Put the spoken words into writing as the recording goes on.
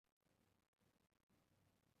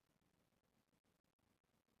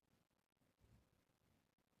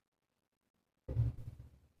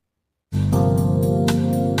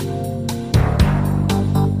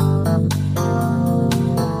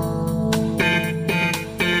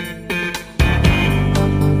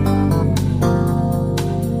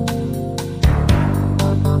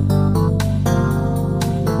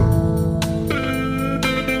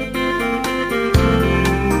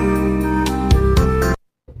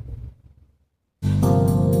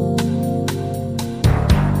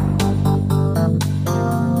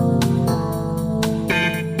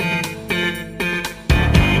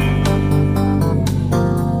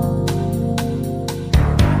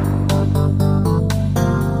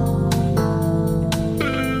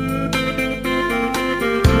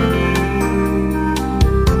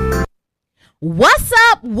What's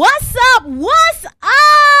up, niggas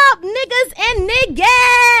and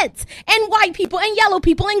niggettes, and white people, and yellow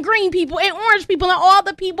people, and green people, and orange people, and all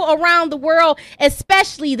the people around the world,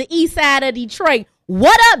 especially the east side of Detroit.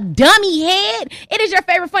 What up, dummy head? It is your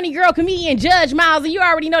favorite funny girl, comedian, Judge Miles, and you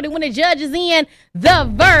already know that when the judge is in,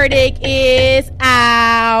 the verdict is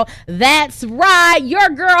out. That's right, your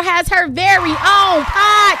girl has her very own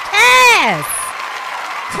podcast.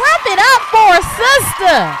 Clap it up for a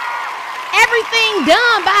sister. Everything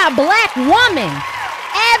done by a black woman.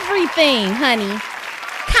 Everything, honey.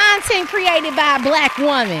 Content created by a black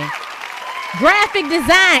woman. Graphic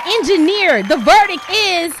design, engineered. The verdict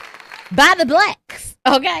is by the blacks.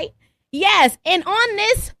 Okay? Yes. And on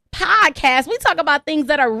this podcast, we talk about things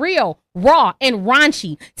that are real, raw, and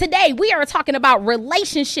raunchy. Today, we are talking about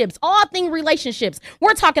relationships, all things relationships.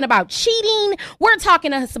 We're talking about cheating. We're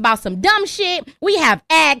talking about some dumb shit. We have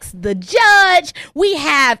Ask the Judge. We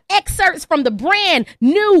have excerpts from the brand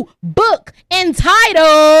new book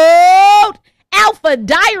entitled Alpha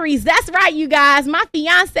Diaries. That's right, you guys. My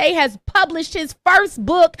fiance has published his first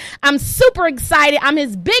book. I'm super excited. I'm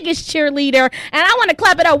his biggest cheerleader. And I want to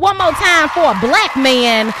clap it up one more time for a black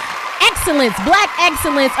man. Excellence, black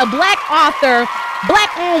excellence, a black author,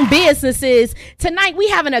 black-owned businesses. Tonight, we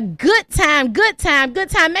having a good time.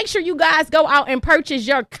 Make sure you guys go out and purchase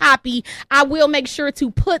your copy. I will make sure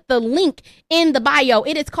to put the link in the bio.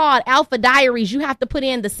 It is called Alpha Diaries. You have to put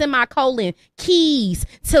in the semicolon keys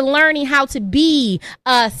to learning how to be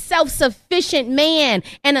a self-sufficient man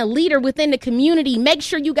and a leader within the community. Make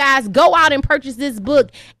sure you guys go out and purchase this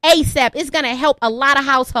book ASAP. It's going to help a lot of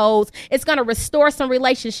households. It's going to restore some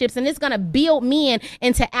relationships, and it's going to build men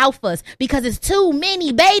into alphas because it's too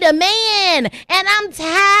many beta men, and I'm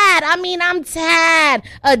tired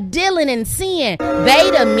of dealing and seeing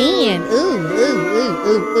beta men. Ooh.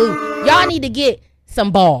 Y'all need to get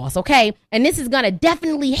some balls, okay? And this is going to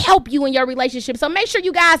definitely help you in your relationship. So make sure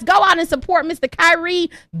you guys go out and support Mr. Kyrie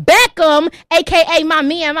Beckham, aka my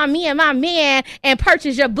man, and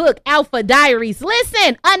purchase your book, Alpha Diaries.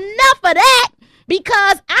 Listen, enough of that,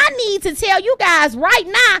 because I need to tell you guys right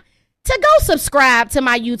now to go subscribe to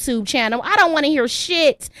my YouTube channel. I don't want to hear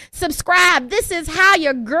shit. Subscribe. This is how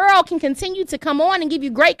your girl can continue to come on and give you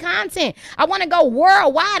great content. I want to go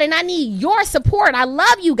worldwide, and I need your support. I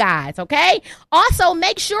love you guys, okay? Also,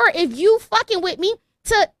 make sure if you fucking with me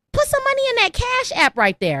to put some money in that Cash App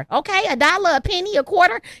right there, okay? $1, a penny, a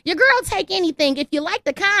quarter. Your girl take anything. If you like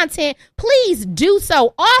the content, please do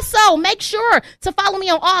so. Also, make sure to follow me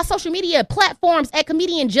on all social media platforms at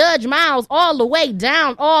Comedian Judge Miles, all the way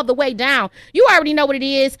down. You already know what it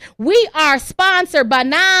is. We are sponsored by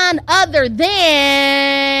none other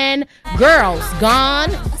than Girls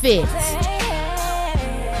Gone Fit.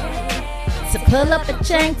 So pull up a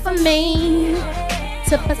chain for me.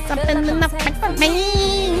 To put something in the bank for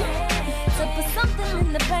me.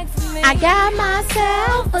 I got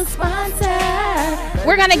myself a sponsor.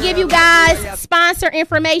 We're going to give you guys sponsor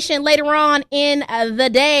information later on in the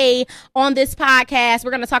day on this podcast.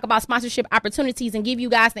 We're going to talk about sponsorship opportunities and give you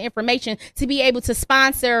guys the information to be able to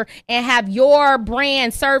sponsor and have your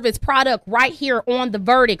brand, service, product right here on The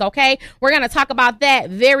Verdict, okay? We're going to talk about that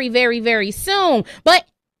very, very, very soon. But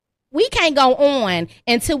we can't go on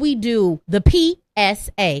until we do the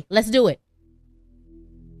PSA. Let's do it.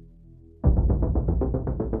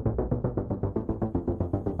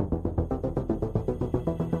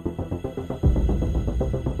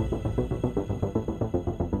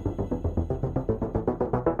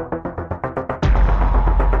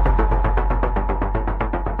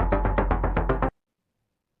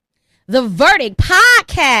 The Verdict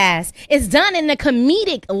podcast is done in the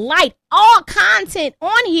comedic light. All content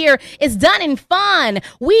on here is done in fun.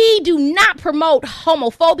 We do not promote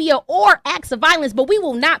homophobia or acts of violence, but we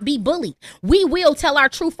will not be bullied. We will tell our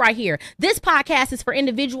truth right here. This podcast is for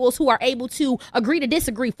individuals who are able to agree to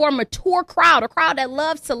disagree, for a mature crowd, a crowd that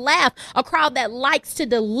loves to laugh, a crowd that likes to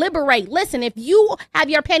deliberate. Listen, if you have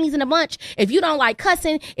your panties in a bunch, if you don't like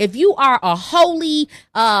cussing, if you are a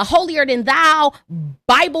holier than thou,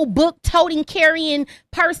 Bible book toting, carrying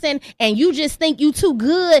person, and you just think you too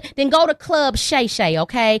good, then go to Club Shay Shay,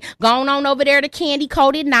 okay? Go on over there to Candy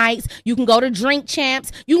Coated Nights. You can go to Drink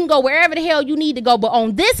Champs. You can go wherever the hell you need to go. But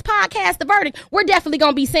on this podcast, The Verdict, we're definitely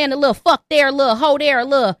going to be saying a little fuck there, a little hoe there, a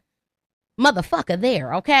little motherfucker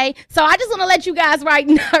there, okay? So I just want to let you guys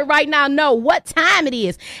right now know what time it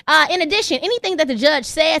is. In addition, anything that the judge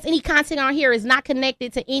says, any content on here is not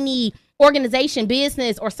connected to any organization,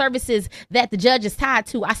 business, or services that the judge is tied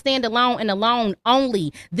to. I stand alone and alone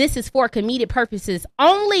only. This is for comedic purposes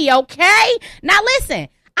only, okay? Now listen,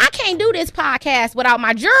 I can't do this podcast without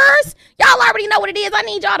my jurors. Y'all already know what it is. I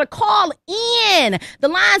need y'all to call in. The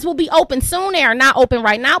lines will be open soon. They are not open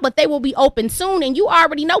right now, but they will be open soon. And you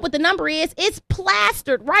already know what the number is. It's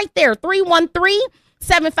plastered right there.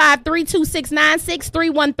 313-753-2696.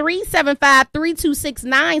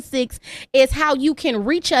 313-753-2696 is how you can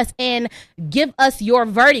reach us and give us your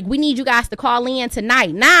verdict. We need you guys to call in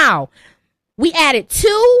tonight. Now, we added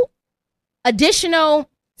 2 additional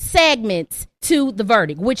segments to the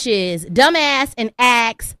verdict, which is Dumbass and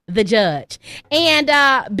Ask the Judge. And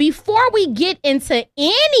before we get into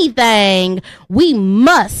anything, we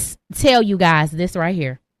must tell you guys this right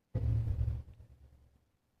here.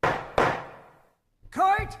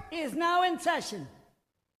 Court is now in session.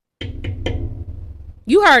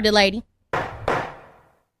 You heard it, lady.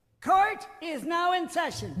 Court is now in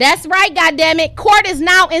session. That's right, goddammit. Court is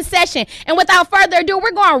now in session. And without further ado,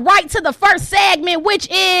 we're going right to the first segment, which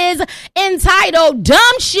is entitled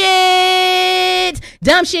Dumb Shit.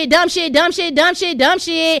 Dumb shit, dumb shit, dumb shit, dumb shit, dumb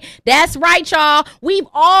shit. That's right, y'all. We've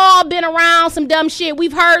all been around some dumb shit.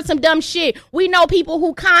 We've heard some dumb shit. We know people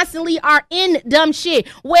who constantly are in dumb shit.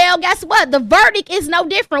 Well, guess what? The verdict is no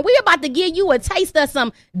different. We're about to give you a taste of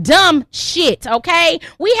some dumb shit, okay?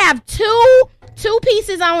 We have two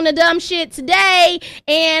pieces on the dumb shit today,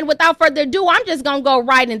 and without further ado, I'm just gonna go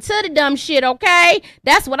right into the dumb shit, okay?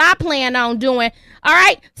 That's what I plan on doing. All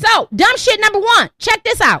right, so dumb shit number 1. Check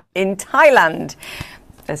this out. In Thailand,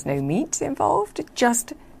 there's no meat involved,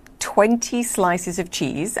 just 20 slices of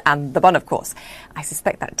cheese and the bun, of course. I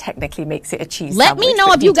suspect that technically makes it a cheese Let sandwich. me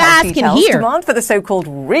know if you guys can hear. Demand for the so-called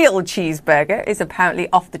real cheeseburger is apparently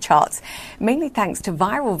off the charts, mainly thanks to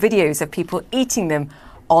viral videos of people eating them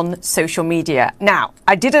on social media. Now,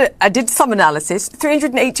 I did some analysis,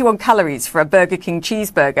 381 calories for a Burger King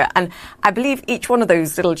cheeseburger, and I believe each one of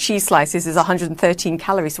those little cheese slices is 113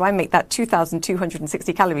 calories, so I make that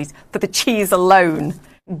 2,260 calories for the cheese alone.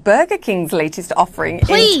 Burger King's latest offering in Thailand.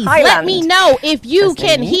 Please let me know if you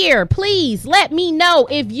can hear. Please let me know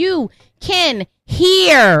if you can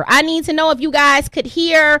hear. I need to know if you guys could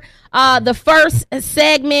hear the first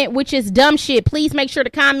segment, which is dumb shit. Please make sure to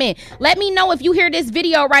comment. Let me know if you hear this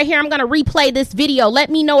video right here. I'm going to replay this video. Let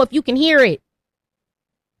me know if you can hear it.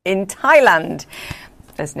 In Thailand,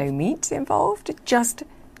 there's no meat involved, just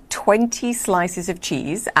 20 slices of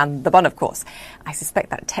cheese and the bun, of course. I suspect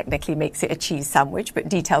that technically makes it a cheese sandwich, but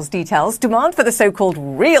details. Demand for the so-called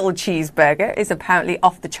real cheeseburger is apparently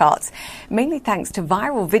off the charts, mainly thanks to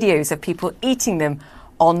viral videos of people eating them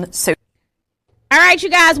on social. All right, you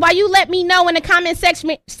guys, while you let me know in the comment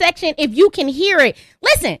section if you can hear it.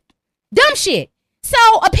 Listen, dumb shit. So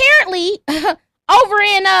apparently over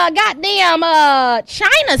in goddamn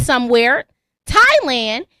China somewhere,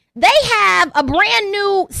 Thailand, they have a brand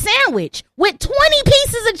new sandwich with 20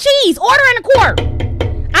 pieces of cheese. Order in a quart.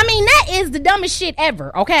 I mean, that is the dumbest shit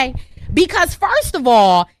ever, okay? Because first of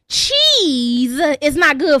all, cheese is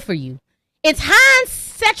not good for you. It's high in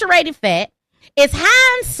saturated fat. It's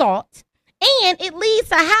high in salt. And it leads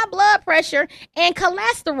to high blood pressure and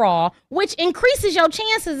cholesterol, which increases your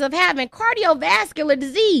chances of having cardiovascular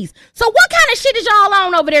disease. So what kind of shit is y'all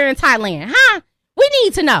on over there in Thailand, huh? We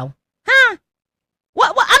need to know, huh?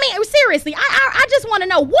 What I mean, seriously, I just want to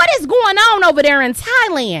know what is going on over there in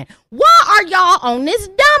Thailand. Why are y'all on this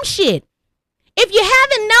dumb shit? If you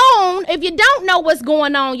haven't known, if you don't know what's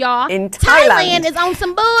going on, y'all, in Thailand is on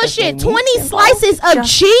some bullshit. 20 slices of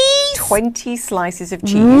cheese? 20 slices of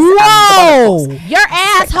cheese. Whoa! Your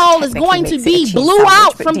asshole is going to be blew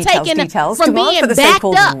out from being backed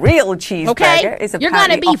up. Real cheeseburger, okay? You're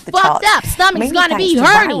going to be fucked up. Stomach's going to be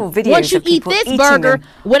hurting once you eat this burger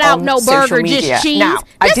without no burger, just cheese. Now,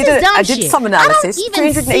 I did some analysis.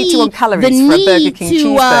 381 calories for a Burger King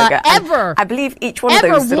cheeseburger. I believe each one of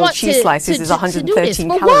those little cheese slices is 113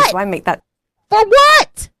 calories. So I make that. For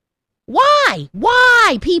what? Why?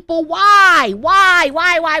 Why, people? Why? I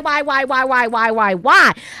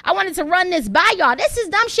wanted to run this by y'all. This is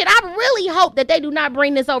dumb shit. I really hope that they do not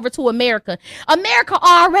bring this over to America. America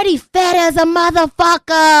already fat as a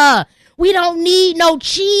motherfucker. We don't need no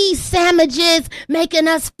cheese sandwiches making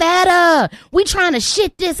us fatter. We trying to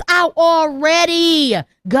shit this out already.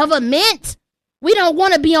 Government. We don't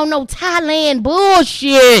want to be on no Thailand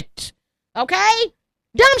bullshit. Okay?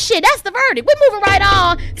 Dumb shit. That's the verdict. We're moving right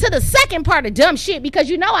on to the second part of dumb shit because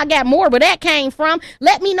you know I got more where that came from.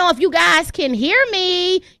 Let me know if you guys can hear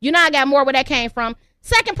me. You know I got more where that came from.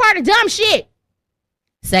 Second part of dumb shit.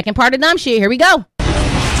 Second part of dumb shit. Here we go.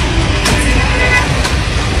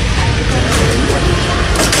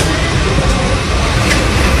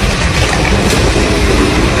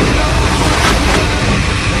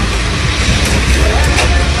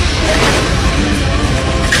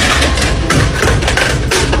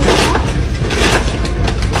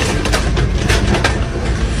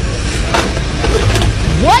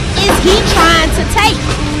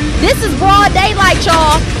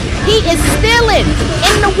 He is stealing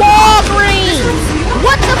in the Walgreens.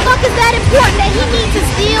 What the fuck is that important that he needs to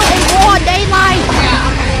steal in broad daylight?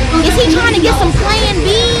 Is he trying to get some plan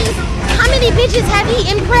Bs? How many bitches have he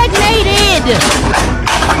impregnated?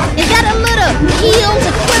 Is that a little pill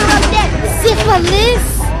to clear up that syphilis?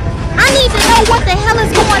 I need to know what the hell is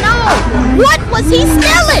going on. What was he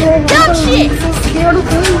stealing? Dumb shit.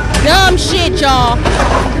 Dumb shit, y'all.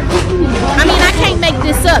 I mean, I can't make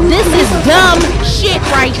this up. This is dumb shit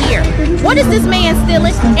right here. What is this man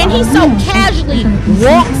stealing? And he so casually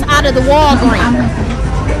walks out of the Walgreens.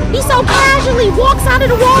 He so casually walks out of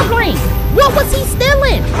the Walgreens. What was he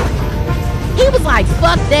stealing? He was like,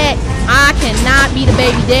 fuck that. I cannot be the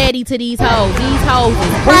baby daddy to these hoes. These hoes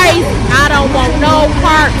is crazy. I don't want no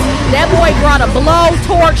parts. That boy brought a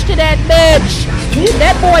blowtorch to that bitch.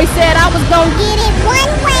 That boy said I was gonna get it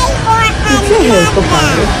one way or another. He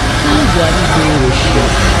wasn't doing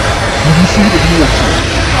shit.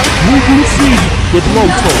 You can see the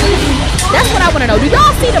blowtorch. That's what I want to know. Do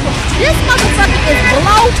y'all see this motherfucker is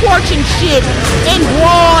blowtorching shit in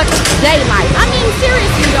broad daylight? I mean,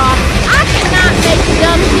 seriously, y'all. I cannot make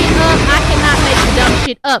dumb shit up. I cannot make dumb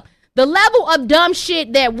shit up. The level of dumb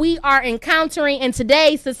shit that we are encountering in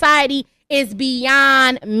today's society is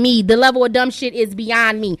beyond me. The level of dumb shit is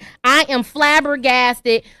beyond me. I am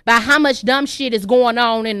flabbergasted by how much dumb shit is going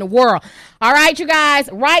on in the world. All right, you guys,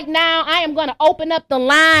 right now I am going to open up the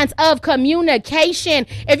lines of communication.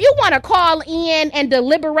 If you want to call in and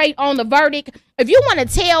deliberate on the verdict, if you want to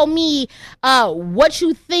tell me what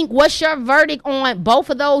you think, what's your verdict on both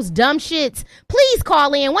of those dumb shits, please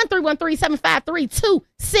call in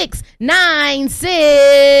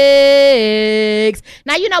 1-313-753-2696.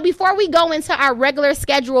 Now, you know, before we go into our regular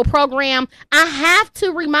scheduled program, I have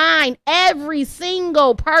to remind every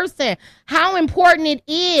single person how important it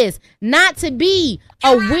is not to be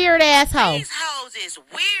a weird asshole. These hoes is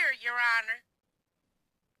weird, Your Honor.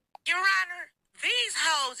 Your Honor, these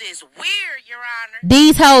hoes is weird, Your Honor.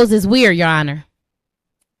 These hoes is weird, Your Honor.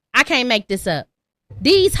 I can't make this up.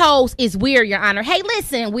 These hoes is weird, Your Honor. Hey,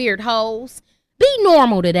 listen, weird hoes. Be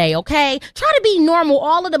normal today, okay? Try to be normal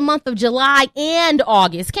all of the month of July and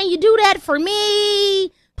August. Can you do that for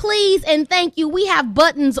me? Please and thank you. We have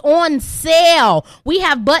buttons on sale. We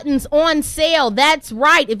have buttons on sale. That's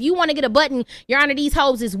right. If you want to get a button, Your Honor, these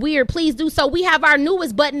hoes is weird, please do so. We have our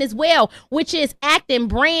newest button as well, which is acting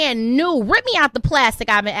brand new. Rip me out the plastic.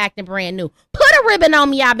 I've been acting brand new. Put a ribbon on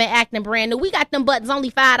me. I've been acting brand new. We got them buttons only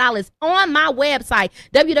 $5 on my website,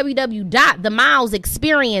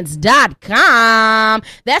 www.themilesexperience.com.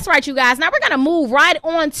 That's right, you guys. Now we're going to move right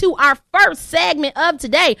on to our first segment of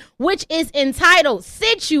today, which is entitled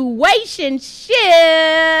Situationship.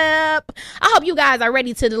 I hope you guys are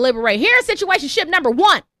ready to deliberate. Here's situationship number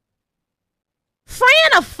 1.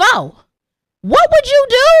 Friend or foe? What would you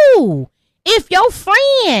do if your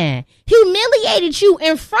friend humiliated you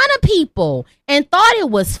in front of people and thought it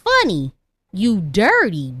was funny? You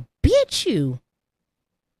dirty bitch, you.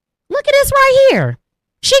 Look at this right here.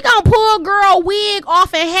 She gonna pull girl wig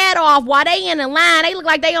off and hat off while they in the line. They look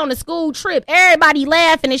like they on a school trip. Everybody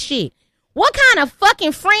laughing and shit. What kind of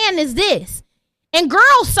fucking friend is this? And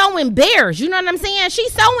girl's so embarrassed. You know what I'm saying?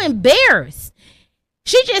 She's so embarrassed.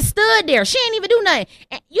 She just stood there. She ain't even do nothing.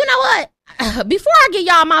 And you know what? Before I give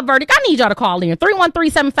y'all my verdict, I need y'all to call in.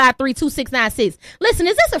 313-753-2696. Listen,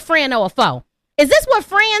 is this a friend or a foe? Is this what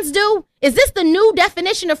friends do? Is this the new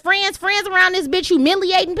definition of friends? Friends around this bitch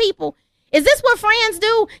humiliating people? Is this what friends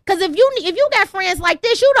do? Because if you got friends like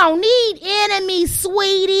this, you don't need enemies,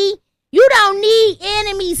 sweetie. You don't need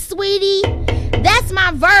enemies, sweetie. That's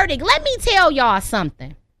my verdict. Let me tell y'all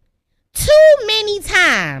something. Too many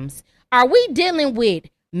times are we dealing with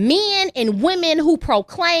men and women who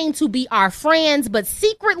proclaim to be our friends, but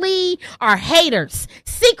secretly are haters,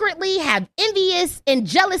 secretly have envious and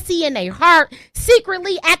jealousy in their heart,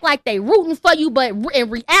 secretly act like they rooting for you, but in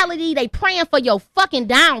reality, they praying for your fucking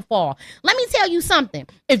downfall. Let me tell you something.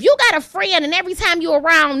 If you got a friend and every time you're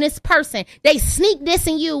around this person, they sneak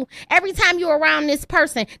dissing you, every time you're around this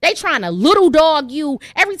person, they trying to little dog you,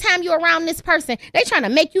 every time you're around this person, they trying to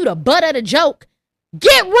make you the butt of the joke,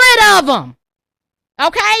 get rid of them.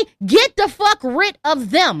 Okay, get the fuck rid of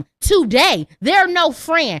them today. They're no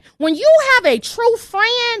friend. When you have a true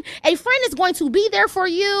friend, a friend is going to be there for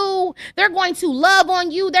you. They're going to love on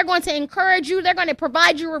you. They're going to encourage you. They're going to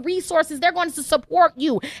provide you with resources. They're going to support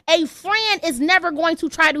you. A friend is never going to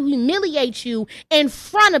try to humiliate you in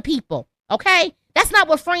front of people. Okay, that's not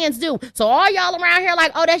what friends do. So all y'all around here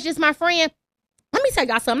like, oh, that's just my friend. Let me tell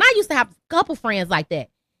y'all something. I used to have a couple friends like that.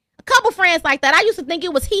 A couple friends like that. I used to think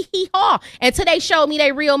it was hee-hee-haw until they showed me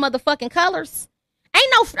their real motherfucking colors.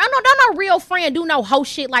 Don't no real friend do no hoe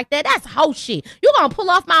shit like that. That's hoe shit. You gonna pull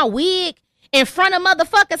off my wig in front of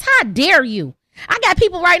motherfuckers? How dare you? I got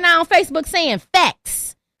people right now on Facebook saying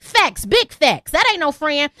facts. Facts, big facts. That ain't no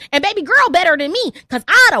friend. And baby girl better than me, because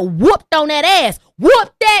I'd have whooped on that ass.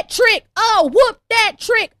 Whoop that trick. Oh, whoop that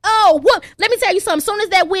trick. Oh, whoop. Let me tell you something. As soon as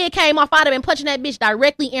that wig came off, I'd have been punching that bitch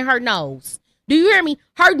directly in her nose. Do you hear me?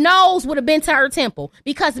 Her nose would have been to her temple.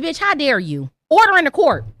 Because, bitch, how dare you? Order in the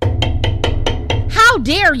court. How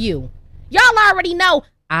dare you? Y'all already know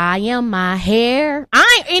I am my hair.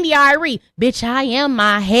 I ain't India Irie. Bitch, I am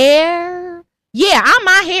my hair. Yeah, I'm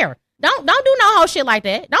my hair. Don't do no whole shit like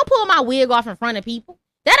that. Don't pull my wig off in front of people.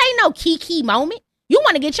 That ain't no kiki moment. You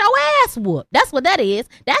want to get your ass whooped. That's what that is.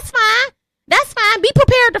 That's fine. That's fine. Be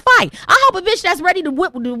prepared to fight. I hope a bitch that's ready to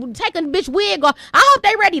take a bitch wig off, I hope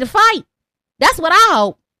they ready to fight. That's what I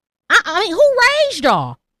hope. I mean, who raised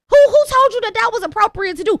y'all? Who told you that was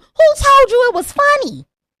appropriate to do? Who told you it was funny?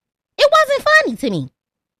 It wasn't funny to me.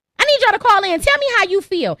 I need y'all to call in. Tell me how you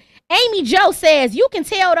feel. Amy Joe says, you can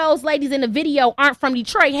tell those ladies in the video aren't from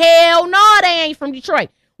Detroit. Hell no, they ain't from Detroit.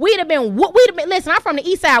 We'd have been, listen, I'm from the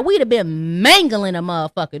east side. We'd have been mangling a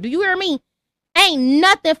motherfucker. Do you hear me? Ain't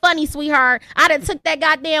nothing funny, sweetheart. I'd have took that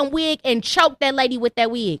goddamn wig and choked that lady with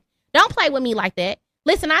that wig. Don't play with me like that.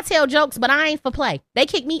 Listen, I tell jokes, but I ain't for play. They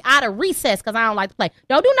kick me out of recess because I don't like to play.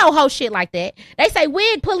 Don't do no hoe shit like that. They say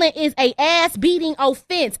wig pulling is a ass beating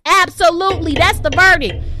offense. Absolutely. That's the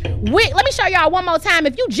verdict. Let me show y'all one more time.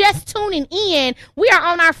 If you just tuning in, we are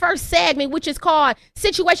on our first segment, which is called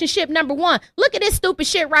Situationship Number 1. Look at this stupid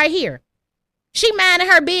shit right here. She minding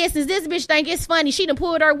her business. This bitch think it's funny. She done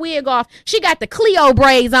pulled her wig off. She got the Cleo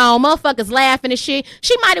braids on. Motherfuckers laughing and shit.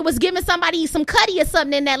 She might have was giving somebody some cutty or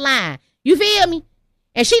something in that line. You feel me?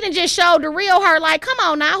 And she done just showed the real her like, come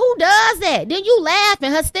on now, who does that? Then you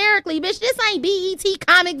laughing hysterically, bitch. This ain't BET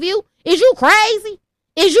Comic View. Is you crazy?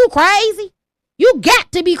 Is you crazy? You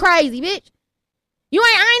got to be crazy, bitch.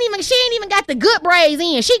 She ain't even got the good braids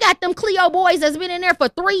in. She got them Cleo boys that's been in there for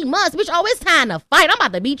 3 months, bitch. Oh, it's time to fight. I'm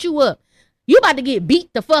about to beat you up. You about to get beat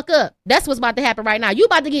the fuck up. That's what's about to happen right now. You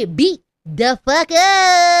about to get beat the fuck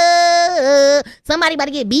up. Somebody about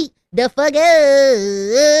to get beat the fuck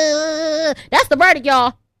up. That's the verdict,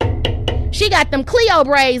 y'all. She got them Cleo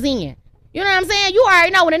braids in. You know what I'm saying? You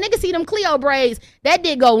already know when a nigga see them Cleo braids, that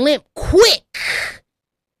dick go limp quick.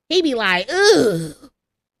 He be like, ugh.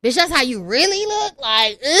 Bitch, that's how you really look?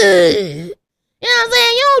 Like, ugh. You know what I'm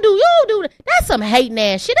saying? You don't do. That's some hating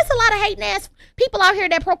ass shit. There's a lot of hating ass people out here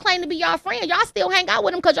that proclaim to be y'all friends. Y'all still hang out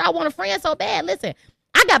with them because y'all want a friend so bad. Listen,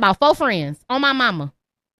 I got about 4 friends on my mama.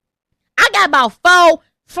 I got about 4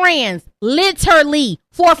 friends, literally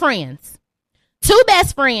 4 friends. 2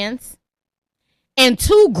 best friends and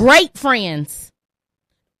 2 great friends.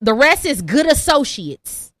 The rest is good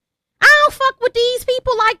associates. I don't fuck with these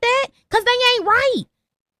people like that because they ain't right.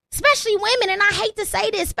 Especially women, and I hate to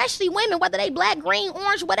say this, especially women, whether they black, green,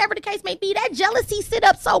 orange, whatever the case may be, that jealousy sit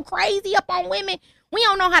up so crazy up on women. We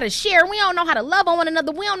don't know how to share. We don't know how to love on one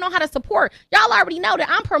another. We don't know how to support. Y'all already know that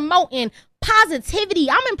I'm promoting positivity.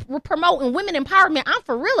 Promoting women empowerment. I'm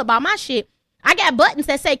for real about my shit. I got buttons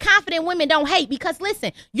that say confident women don't hate because,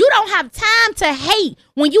 listen, you don't have time to hate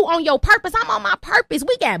when you on your purpose. I'm on my purpose.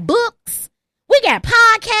 We got books. We got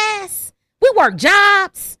podcasts. We work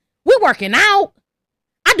jobs. We working out.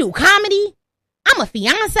 I do comedy. I'm a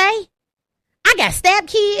fiance. I got step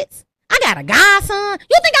kids. I got a godson.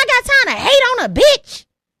 You think I got time to hate on a bitch?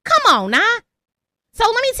 Come on now. So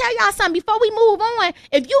let me tell y'all something before we move on.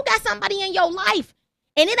 If you got somebody in your life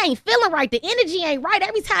and it ain't feeling right, the energy ain't right,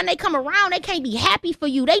 every time they come around, they can't be happy for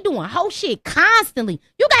you. They doing whole shit constantly.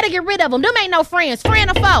 You got to get rid of them. Them ain't no friends. Friend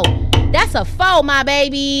or foe? That's a foe, my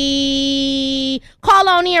baby. Call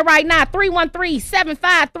on in right now,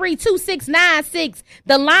 313-753-2696.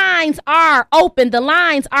 The lines are open. The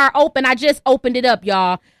lines are open. I just opened it up,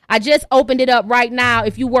 y'all. I just opened it up right now.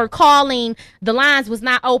 If you were calling, the lines was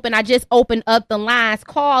not open. I just opened up the lines.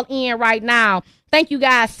 Call in right now. Thank you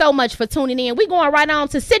guys so much for tuning in. We're going right on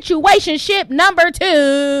to situationship number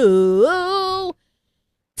 2.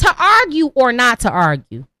 To argue or not to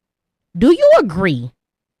argue, do you agree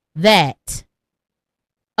that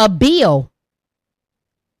a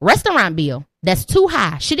restaurant bill that's too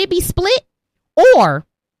high, should it be split? Or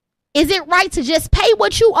is it right to just pay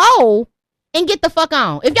what you owe and get the fuck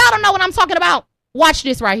on? If y'all don't know what I'm talking about, watch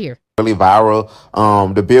this right here. Really viral.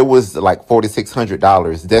 The bill was like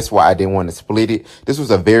 $4,600. That's why I didn't want to split it. This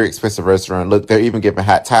was a very expensive restaurant. Look, they're even giving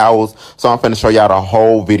hot towels. So I'm finna show y'all the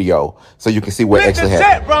whole video so you can see what actually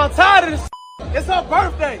happened. Bro, I'm tired of this. It's her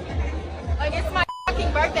birthday. Like, it's my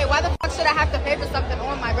fucking birthday. Why the fuck should I have to pay for something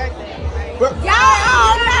on my birthday? But,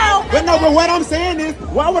 but what I'm saying is,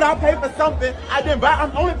 why would I pay for something I didn't buy?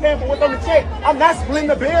 I'm only paying for what's on the check. I'm not splitting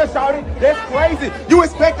the bill, shawty. That's crazy. You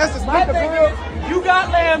expect us to split the bill? You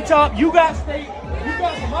got lamb chop, you got steak, you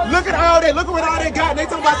got some other Look at all that. Look at what all they got. They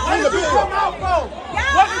talking about splitting the bill.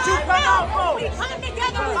 What did you come out for? We come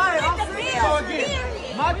together, we I'm split the saying bill. so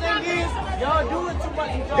again. My thing is, y'all doing too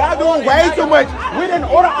much. Y'all doing way too much. We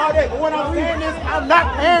didn't order all that. But what I'm saying is, I'm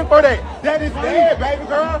not paying for that. That is dead, baby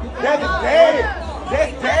girl. That is dead.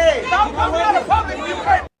 That's dead. Stop coming out of public. You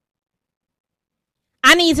can't.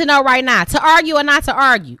 I need to know right now, to argue or not to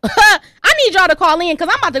argue. I need y'all to call in because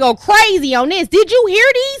I'm about to go crazy on this. Did you hear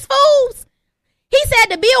these fools? He said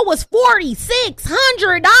the bill was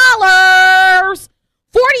 $4,600.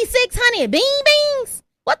 $4,600 beans.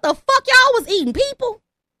 What the fuck y'all was eating, people?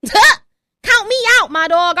 Count me out, my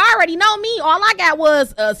dog. I already know me. All I got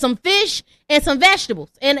was some fish and some vegetables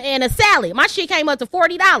and a salad. My shit came up to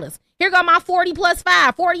 $40. Here go my 40 plus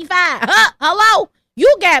 5, 45. Hello?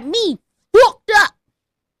 You got me fucked up.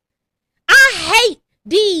 I hate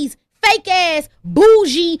these fake ass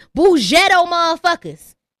bougie bougetto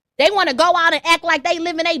motherfuckers. They want to go out and act like they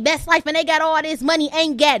living their best life and they got all this money,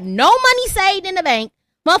 ain't got no money saved in the bank.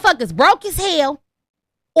 Motherfuckers broke as hell,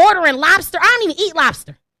 ordering lobster. I don't even eat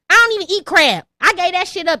lobster. I don't even eat crab. I gave that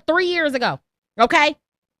shit up 3 years ago. Okay?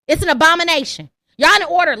 It's an abomination. Y'all done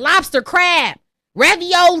ordered lobster, crab,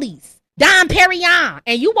 raviolis, Dom Perignon,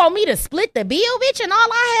 and you want me to split the bill, bitch, and all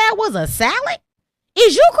I had was a salad?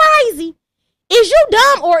 Is you crazy? Is you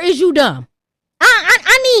dumb or is you dumb?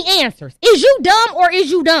 I need answers. Is you dumb or is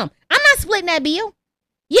you dumb? I'm not splitting that bill.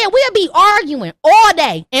 Yeah, we'll be arguing all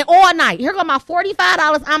day and all night. Here go my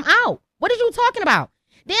 $45. I'm out. What are you talking about?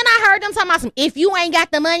 Then I heard them talking about some, if you ain't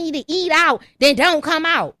got the money to eat out, then don't come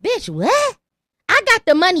out. Bitch, what? I got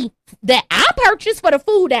the money that I purchased for the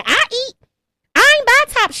food that I eat. I ain't buy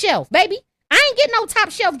top shelf, baby. I ain't getting no top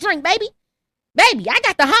shelf drink, baby. Baby, I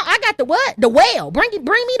got the what? The well. Bring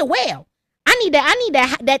me the well. I need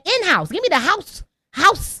that in-house. Give me the house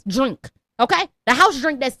drink. Okay? The house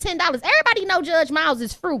drink that's $10. Everybody know Judge Miles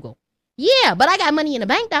is frugal. Yeah, but I got money in the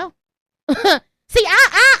bank though. See,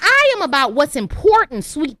 I am about what's important,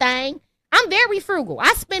 sweet thing. I'm very frugal.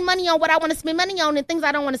 I spend money on what I want to spend money on, and things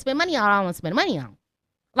I don't want to spend money on, I don't want to spend money on.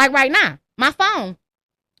 Like right now, my phone,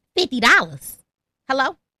 $50.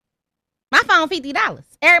 Hello? My phone, $50.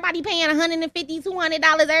 Everybody paying $150,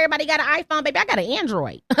 $200. Everybody got an iPhone, baby. I got an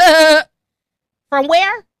Android. From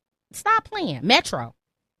where? Stop playing. Metro.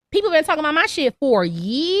 People been talking about my shit for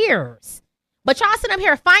years. But y'all sitting up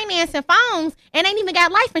here financing phones and ain't even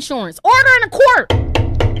got life insurance. Ordering a court.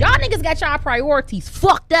 Y'all niggas got y'all priorities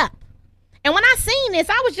fucked up. And when I seen this,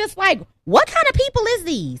 I was just like, what kind of people is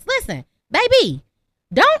these? Listen, baby,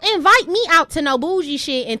 don't invite me out to no bougie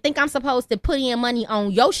shit and think I'm supposed to put in money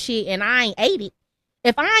on your shit and I ain't ate it.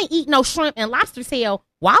 If I ain't eat no shrimp and lobster tail,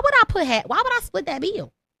 why would I split that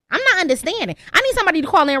bill? I'm not understanding. I need somebody to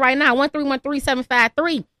call in right now.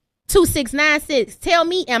 1-313-753-2696. Tell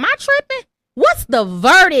me, am I tripping? What's the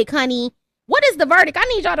verdict, honey? What is the verdict? I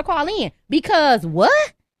need y'all to call in. Because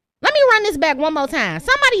what? Let me run this back one more time.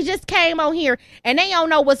 Somebody just came on here and they don't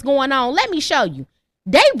know what's going on. Let me show you.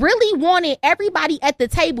 They really wanted everybody at the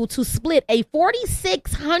table to split a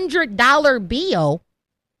 $4,600 bill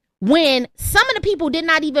when some of the people did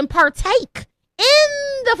not even partake in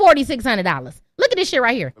the $4,600. Look at this shit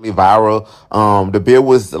right here. Really viral. The bill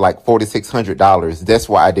was like $4,600. That's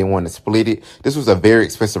why I didn't want to split it. This was a very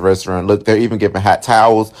expensive restaurant. Look, they're even giving hot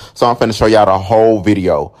towels. So I'm finna show y'all the whole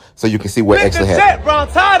video so you can see what actually happened. Bro, I'm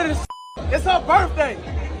tired of this. It's her birthday.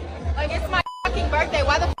 Like, it's my fucking birthday.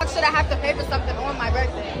 Why the fuck should I have to pay for something on my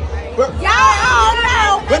birthday? But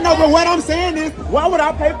what I'm saying is, why would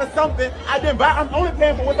I pay for something I didn't buy? I'm only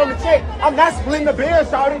paying for what's on the check. I'm not splitting the bill,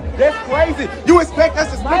 shawty. That's crazy. You expect us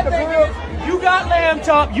to split the bill? You got lamb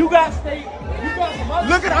chop, you got steak, you got some other.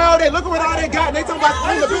 Look at all that. Look at what all they got. They talking about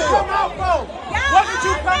splitting the bill. What did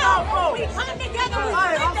you come out for? We come together, we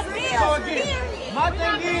I'm split the saying so bill. again. My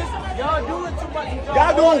thing is, y'all doing too much.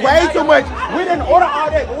 Y'all doing way too much. We didn't order all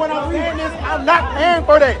that. But what I'm saying is, I'm not paying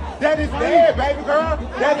for that. That is dead, baby girl.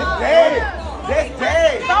 That is dead. That's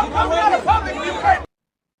dead. Stop coming out of public. You can't.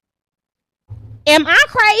 Am I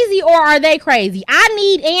crazy or are they crazy? I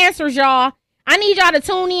need answers, y'all. I need y'all to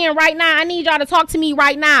tune in right now. I need y'all to talk to me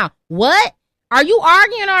right now. What? Are you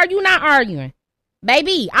arguing or are you not arguing?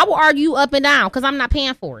 Baby, I will argue up and down because I'm not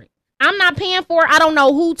paying for it. I'm not paying for it. I don't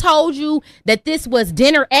know who told you that this was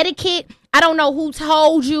dinner etiquette. I don't know who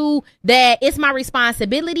told you that it's my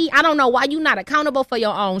responsibility. I don't know why you're not accountable for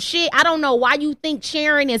your own shit. I don't know why you think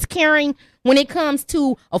sharing is caring when it comes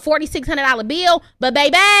to a $4,600 bill. But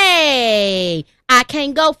baby, I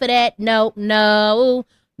can't go for that. No,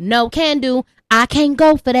 can do. I can't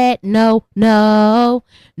go for that. No,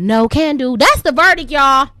 can do. That's the verdict,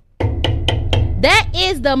 y'all. That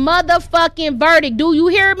is the motherfucking verdict. Do you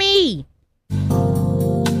hear me?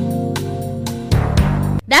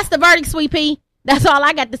 That's the verdict, Sweet Pea. That's all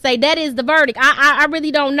I got to say. That is the verdict. I really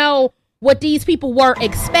don't know what these people were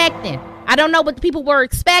expecting. I don't know what the people were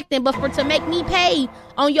expecting, but to make me pay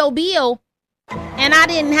on your bill and I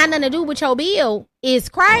didn't have nothing to do with your bill is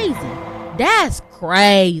crazy. That's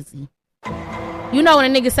crazy. You know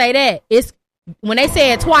when a nigga say that, it's when they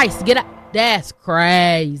say it twice, get up. That's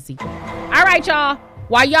crazy. All right, y'all.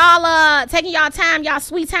 While y'all taking y'all time, y'all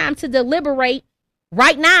sweet time to deliberate,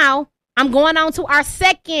 right now, I'm going on to our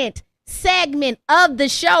second segment of the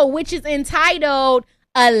show, which is entitled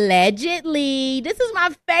Allegedly. This is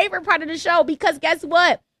my favorite part of the show because guess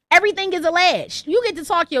what? Everything is alleged. You get to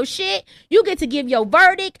talk your shit. You get to give your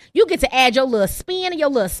verdict. You get to add your little spin and your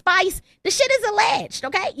little spice. The shit is alleged,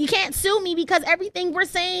 okay? You can't sue me because everything we're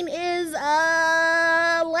saying is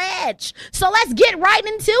alleged. So let's get right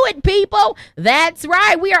into it, people. That's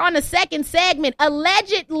right. We are on the second segment,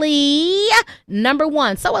 Allegedly, number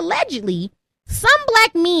 1. So allegedly, some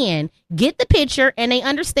black men get the picture and they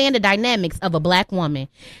understand the dynamics of a black woman.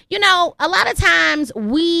 You know, a lot of times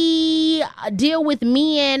we deal with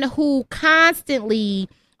men who constantly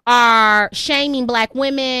are shaming black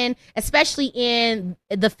women, especially in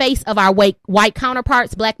the face of our white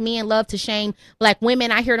counterparts. Black men love to shame black women.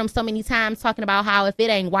 I hear them so many times talking about how if it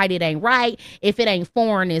ain't white, it ain't right. If it ain't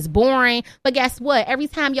foreign, it's boring. But guess what? Every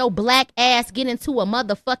time your black ass get into a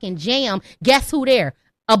motherfucking jam, guess who there?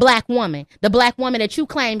 A black woman. The black woman that you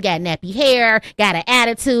claim got nappy hair, got an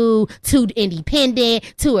attitude, too independent,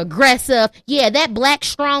 too aggressive. Yeah, that black,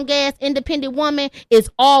 strong-ass, independent woman is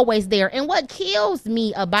always there. And what kills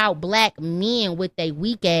me about black men with they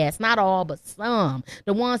weak ass, not all, but some,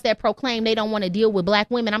 the ones that proclaim they don't want to deal with black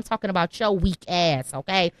women, I'm talking about your weak ass,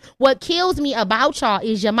 okay? What kills me about y'all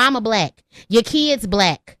is your mama black, your kids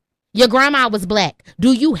black. Your grandma was black.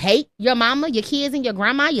 Do you hate your mama, your kids, and your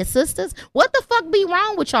grandma, your sisters? What the fuck be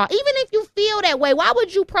wrong with y'all? Even if you feel that way, why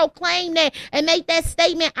would you proclaim that and make that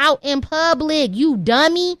statement out in public, you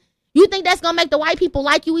dummy? You think that's going to make the white people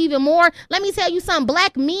like you even more? Let me tell you something.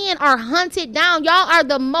 Black men are hunted down. Y'all are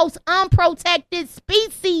the most unprotected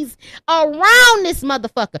species around this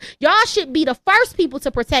motherfucker. Y'all should be the first people to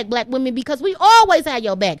protect black women because we always have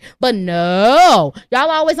your back. But no, y'all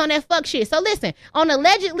always on that fuck shit. So listen, on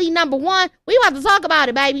allegedly number 1, we about to talk about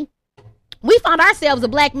it, baby. We found ourselves a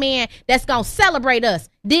black man that's going to celebrate us.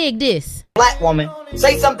 Dig this. Black woman,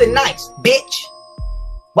 say something nice, bitch.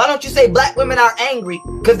 Why don't you say black women are angry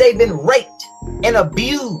because they've been raped and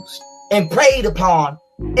abused and preyed upon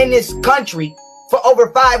in this country for over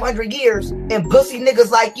 500 years, and pussy niggas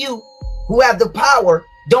like you who have the power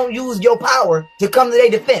don't use your power to come to their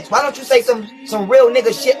defense? Why don't you say some real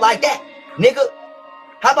nigga shit like that? Nigga,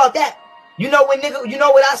 how about that? You know what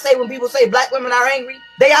I say when people say black women are angry?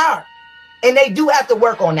 They are. And they do have to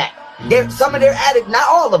work on that. Some of their not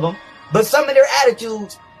all of them, but some of their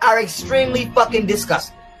attitudes are extremely fucking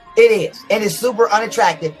disgusting. It is. And it's super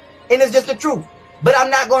unattractive. And it's just the truth. But I'm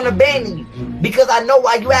not going to abandon you because I know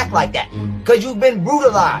why you act like that. Because you've been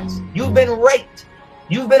brutalized. You've been raped.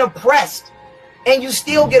 You've been oppressed. And you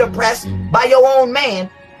still get oppressed by your own man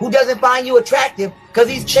who doesn't find you attractive because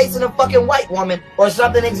he's chasing a fucking white woman or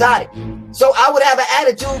something exotic. So I would have an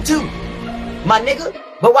attitude too, my nigga.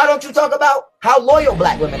 But why don't you talk about how loyal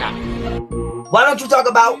black women are? Why don't you talk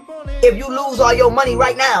about if you lose all your money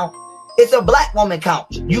right now, it's a black woman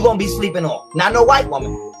couch you gonna be sleeping on, not no white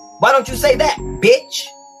woman. Why don't you say that, bitch?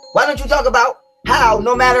 Why don't you talk about how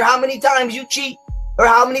no matter how many times you cheat or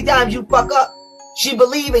how many times you fuck up, she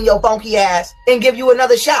believe in your funky ass and give you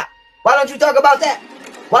another shot? Why don't you talk about that?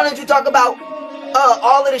 Why don't you talk about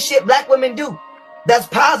all of the shit black women do that's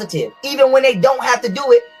positive, even when they don't have to do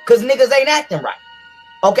it because niggas ain't acting right?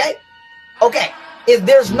 Okay? If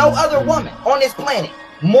there's no other woman on this planet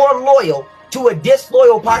more loyal to a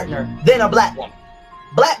disloyal partner than a black woman.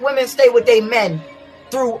 Black women stay with their men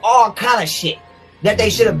through all kind of shit that they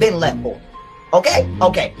should have been left for. Okay?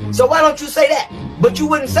 So why don't you say that? But you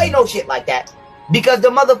wouldn't say no shit like that because the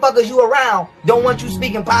motherfuckers you around don't want you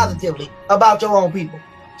speaking positively about your own people.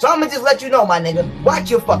 So I'm gonna just let you know, my nigga,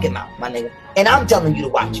 watch your fucking mouth, my nigga. And I'm telling you to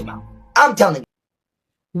watch your mouth. I'm telling you.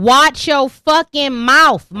 Watch your fucking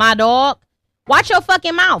mouth, my dog. Watch your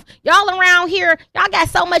fucking mouth. Y'all around here, y'all got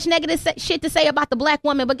so much negative shit to say about the black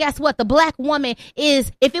woman. But guess what? The black woman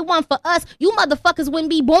is, if it wasn't for us, you motherfuckers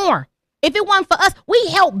wouldn't be born. If it wasn't for us, we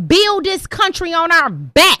helped build this country on our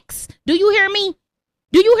backs. Do you hear me?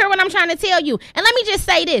 Do you hear what I'm trying to tell you? And let me just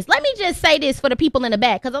say this. Let me just say this for the people in the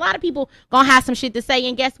back, because a lot of people gonna have some shit to say,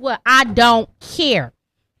 and guess what? I don't care.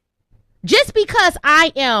 Just because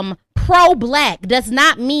I am pro-black does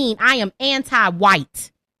not mean I am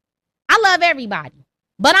anti-white. I love everybody,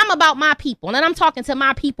 but I'm about my people, and I'm talking to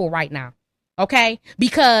my people right now, okay?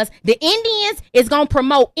 Because the Indians is gonna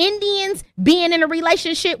promote Indians being in a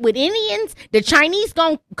relationship with Indians. The Chinese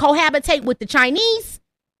gonna cohabitate with the Chinese,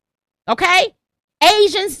 okay?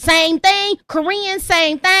 Asians, same thing. Koreans,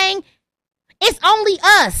 same thing. It's only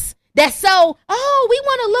us that's so, oh, we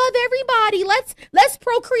want to love everybody. Let's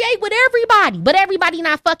procreate with everybody. But everybody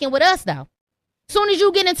not fucking with us, though. Soon as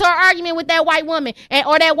you get into an argument with that white woman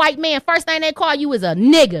or that white man, first thing they call you is a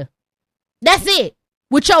nigga. That's it.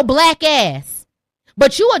 With your black ass.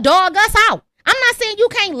 But you a dog us out. I'm not saying you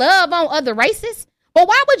can't love on other races, but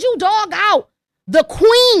why would you dog out the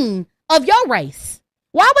queen of your race?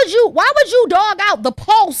 Why would you dog out the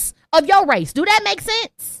pulse of your race? Do that make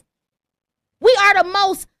sense? We are the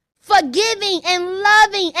most forgiving and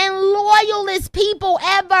loving and loyalist people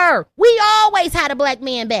ever. We always had a black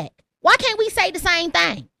man back. Why can't we say the same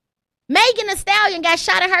thing? Megan Thee Stallion got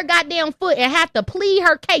shot in her goddamn foot and had to plead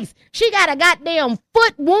her case. She got a goddamn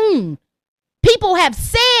foot wound. People have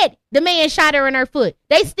said the man shot her in her foot.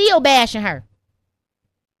 They still bashing her.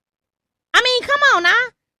 I mean, come on now.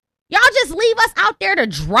 Y'all just leave us out there to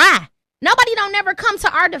dry. Nobody don't never come to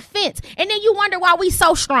our defense. And then you wonder why we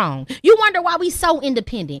so strong. You wonder why we so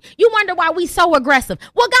independent. You wonder why we so aggressive.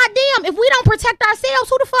 Well, goddamn, if we don't protect ourselves,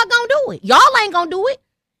 who the fuck gonna do it? Y'all ain't gonna do it.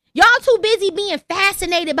 Y'all too busy being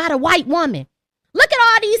fascinated by the white woman. Look at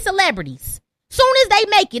all these celebrities. Soon as they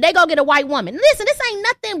make it, they go get a white woman. Listen, this ain't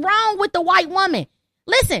nothing wrong with the white woman.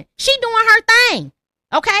 Listen, she doing her thing.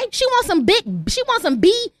 Okay? She wants some BBC.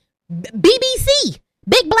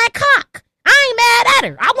 Big black cock. I ain't mad at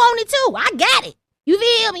her. I want it too. I got it. You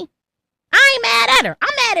feel me? I ain't mad at her.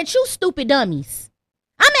 I'm mad at you stupid dummies.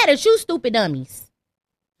 I'm mad at you stupid dummies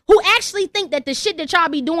who actually think that the shit that y'all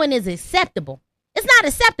be doing is acceptable. It's not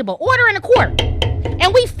acceptable. Order in the court.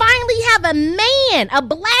 And we finally have a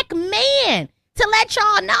black man to let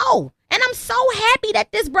y'all know. And I'm so happy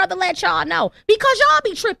that this brother let y'all know, because y'all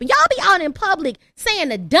be tripping. Y'all be out in public saying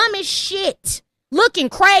the dumbest shit. Looking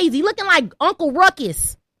crazy, looking like Uncle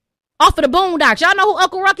Ruckus off of the Boondocks. Y'all know who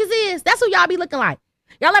Uncle Ruckus is? That's who y'all be looking like.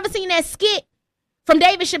 Y'all ever seen that skit from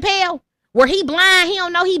David Chappelle where he blind, he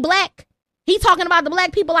don't know he black? He talking about the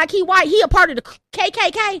black people like he white. He a part of the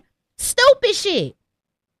KKK. Stupid shit.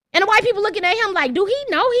 And the white people looking at him like, do he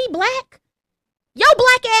know he black? Your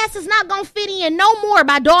black ass is not going to fit in no more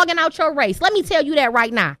by dogging out your race. Let me tell you that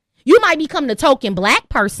right now. You might become the token black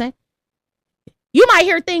person. You might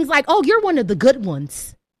hear things like, oh, you're one of the good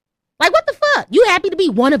ones. Like, what the fuck? You happy to be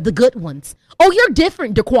one of the good ones? Oh, you're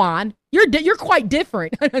different, Daquan. You're quite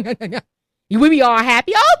different. You would be all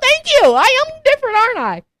happy. Oh, thank you. I am different, aren't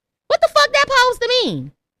I? What the fuck that supposed to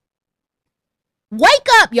mean? Wake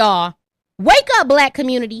up, y'all. Wake up, black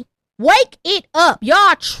community. Wake it up.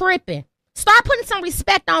 Y'all tripping. Start putting some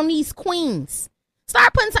respect on these queens.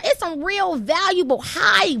 Start putting it's some real valuable,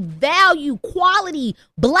 high value, quality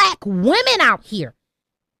black women out here.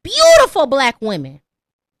 Beautiful black women.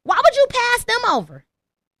 Why would you pass them over?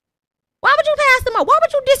 Why would you pass them over? Why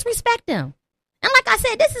would you disrespect them? And like I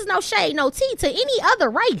said, this is no shade, no tea to any other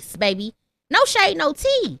race, baby. No shade, no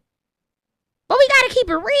tea. But we got to keep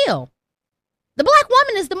it real. The black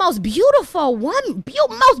woman is the most beautiful woman,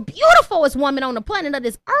 most beautifulest woman on the planet of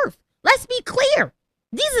this earth. Let's be clear.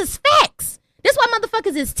 These is facts. This why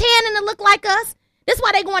motherfuckers is tanning to look like us. This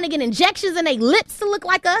why they going to get injections in their lips to look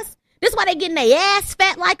like us. This why they getting their ass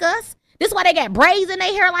fat like us. This why they got braids in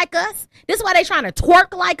their hair like us. This why they trying to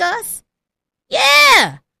twerk like us.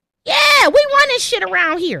 Yeah, we run this shit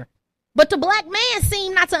around here. But the black man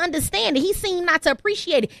seemed not to understand it. He seemed not to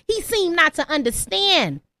appreciate it. He seemed not to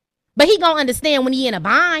understand. But he gonna understand when he in a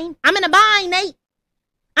bind. I'm in a bind, Nate.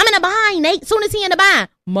 I'm in a bind, Nate. Soon as he in a bind,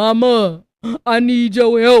 mama, I need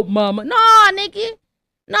your help, mama. Nah, nigga.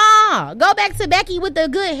 Nah. Go back to Becky with the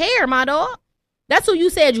good hair, my dog. That's who you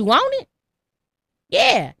said you wanted.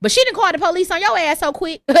 Yeah. But she didn't call the police on your ass so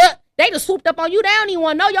quick. They just swooped up on you. They don't even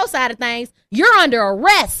want to know your side of things. You're under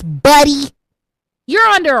arrest, buddy. You're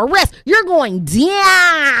under arrest. You're going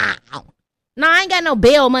down. Nah, I ain't got no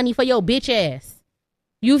bail money for your bitch ass.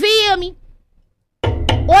 You feel me?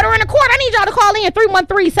 Order in the court. I need y'all to call in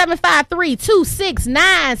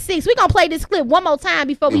 313-753-2696. We're going to play this clip one more time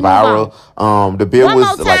before we move on. The bill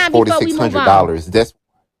was like $4,600.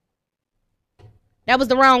 That was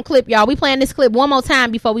the wrong clip, y'all. We playing this clip one more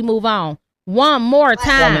time before we move on. One more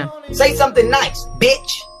time. Say something nice,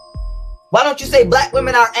 bitch. Why don't you say black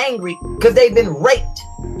women are angry because they've been raped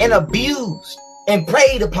and abused and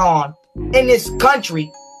preyed upon in this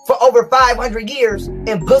country for over 500 years,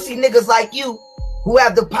 and pussy niggas like you who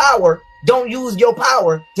have the power don't use your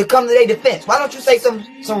power to come to their defense? Why don't you say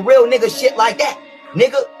some real nigga shit like that,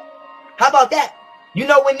 nigga? How about that? You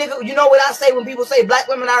know what I say when people say black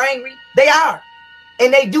women are angry? They are.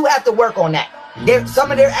 And they do have to work on that.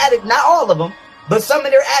 Some of their attitudes, not all of them, but some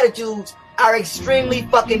of their attitudes are extremely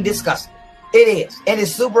fucking disgusting. It is. And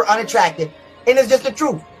it's super unattractive. And it's just the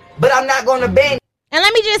truth. But I'm not going to bang. And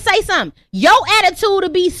let me just say something. Your attitude to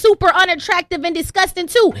be super unattractive and disgusting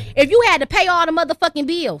too. If you had to pay all the motherfucking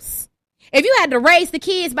bills. If you had to raise the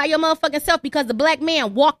kids by your motherfucking self because the black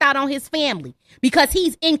man walked out on his family because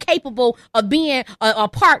he's incapable of being a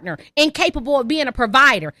partner, incapable of being a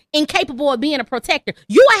provider, incapable of being a protector,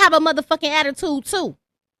 you would have a motherfucking attitude too.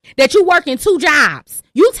 That you working 2 jobs.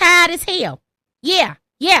 You tired as hell. Yeah.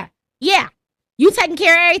 You taking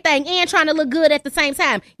care of everything and trying to look good at the same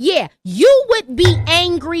time. Yeah, you would be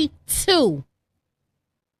angry too.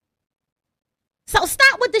 So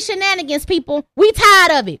stop with the shenanigans, people. We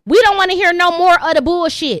tired of it. We don't want to hear no more of the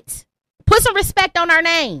bullshit. Put some respect on our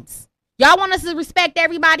names. Y'all want us to respect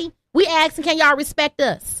everybody? We asking, can y'all respect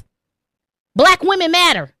us? Black women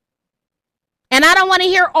matter. And I don't want to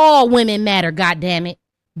hear all women matter, goddammit.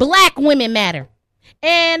 Black women matter.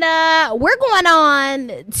 And we're going on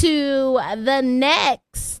to the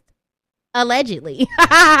next, allegedly.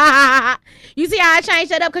 You see how I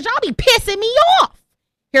changed that up? Because y'all be pissing me off.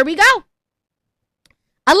 Here we go.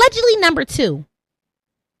 Allegedly number 2.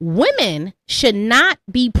 Women should not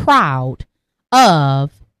be proud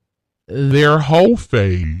of their whole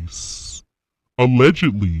face.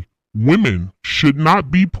 Allegedly, women should not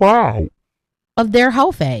be proud of their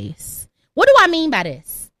whole face. What do I mean by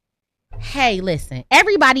this? Hey, listen,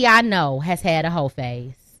 everybody I know has had a whole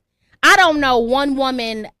face. I don't know one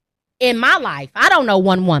woman in my life. I don't know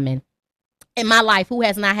one woman in my life who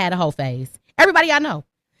has not had a whole face. Everybody I know.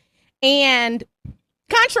 And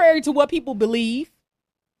contrary to what people believe,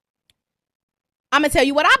 I'm going to tell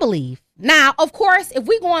you what I believe. Now, of course, if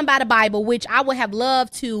we're going by the Bible, which I would have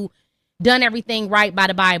loved to done everything right by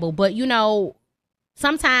the Bible, but you know,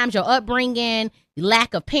 sometimes your upbringing,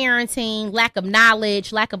 lack of parenting, lack of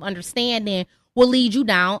knowledge, lack of understanding will lead you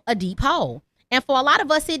down a deep hole. And for a lot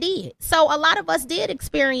of us, it did. So a lot of us did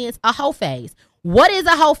experience a whole phase. What is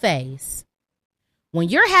a whole phase? When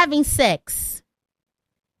you're having sex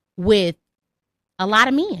with a lot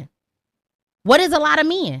of men. What is a lot of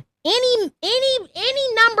men? Any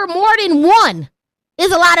number more than 1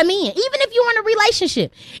 is a lot of men. Even if you're in a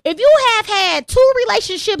relationship. If you have had 2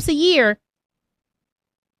 relationships a year,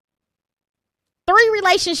 3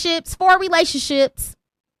 relationships, 4 relationships,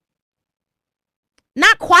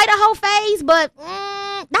 not quite a whole phase, but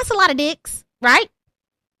that's a lot of dicks, right?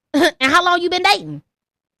 And how long you been dating?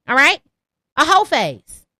 All right? A whole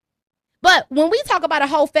phase. But when we talk about a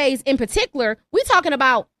whole phase in particular, we talking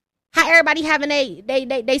about how everybody having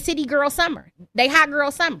they city girl summer, they hot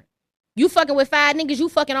girl summer. You fucking with 5 niggas, you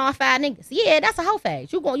fucking all 5 niggas. Yeah, that's a whole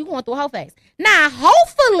phase. You going through a whole phase. Now,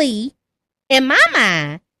 hopefully, in my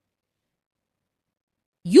mind,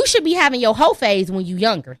 you should be having your whole phase when you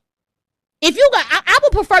younger. If you got, I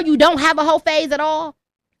would prefer you don't have a whole phase at all.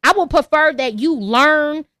 I would prefer that you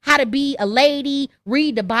learn how to be a lady,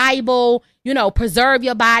 read the Bible, you know, preserve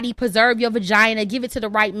your body, preserve your vagina, give it to the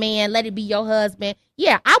right man, let it be your husband.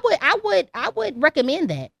 Yeah, I would recommend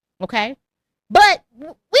that. Okay. But we're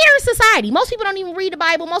in society. Most people don't even read the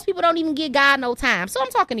Bible. Most people don't even give God no time. So I'm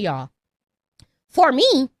talking to y'all. For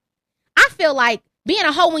me, I feel like being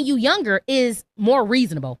a hoe when you younger is more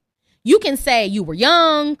reasonable. You can say you were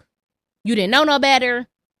young, you didn't know no better.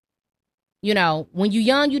 You know, when you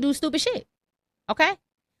young, you do stupid shit. Okay?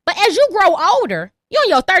 But as you grow older, you in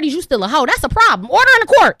your 30s, you still a hoe. That's a problem. Order in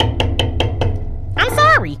the court. I'm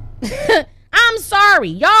sorry. I'm sorry.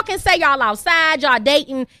 Y'all can say y'all outside, y'all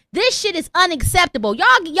dating. This shit is unacceptable.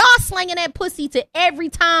 Y'all slinging that pussy to every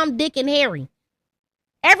Tom, Dick, and Harry.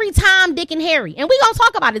 Every time, Dick, and Harry. And we gonna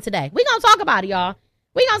talk about it today. We gonna talk about it, y'all.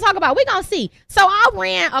 We gonna see. So I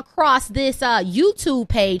ran across this YouTube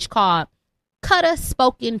page called Cutter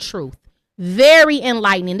Spoken Truth. Very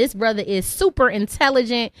enlightening. This brother is super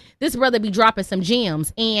intelligent. This brother be dropping some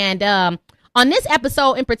gems. And on this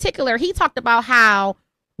episode in particular, he talked about how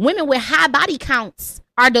women with high body counts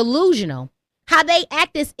are delusional. How they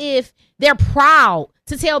act as if they're proud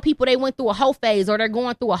to tell people they went through a whole phase or they're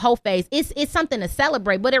going through a whole phase. It's something to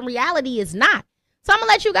celebrate, but in reality, it's not. So I'm going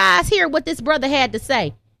to let you guys hear what this brother had to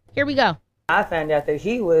say. Here we go. I found out that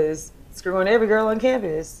he was screwing every girl on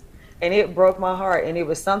campus. And it broke my heart. And it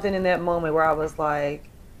was something in that moment where I was like,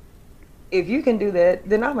 if you can do that,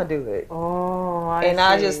 then I'm gonna do it. Oh,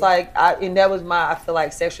 I just like, and that was my, I feel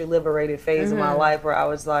like, sexually liberated phase of my life where I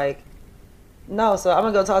was like, no, so I'm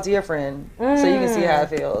gonna go talk to your friend so you can see how it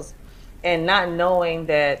feels. And not knowing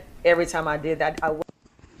that every time I did that,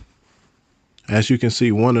 As you can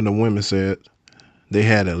see, one of the women said they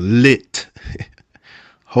had a lit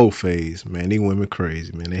whole phase. Man, these women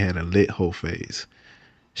crazy, man. They had a lit whole phase.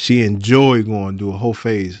 She enjoyed going to do a whole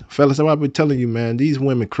phase. Fellas, I've been telling you, man, these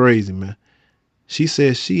women crazy, man. She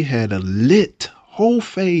said she had a lit whole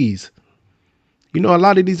phase. You know, a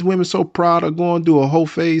lot of these women so proud of going through a whole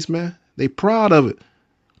phase, man. They proud of it.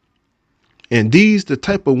 And these the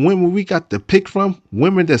type of women we got to pick from.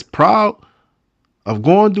 Women that's proud of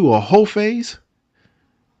going through a whole phase.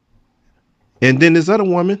 And then this other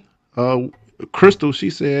woman, Crystal, she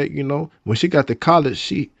said, you know, when she got to college,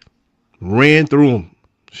 she ran through them.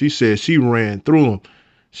 She said she ran through them.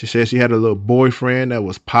 She said she had a little boyfriend that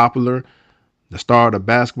was popular, the star of the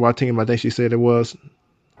basketball team, I think she said it was.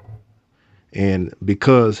 And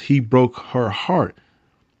because he broke her heart,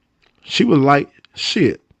 she was like,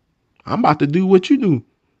 shit, I'm about to do what you do.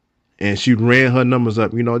 And she ran her numbers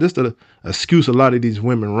up. You know, this is the excuse a lot of these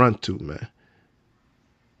women run to, man.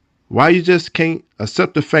 Why you just can't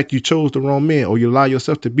accept the fact you chose the wrong man, or you allow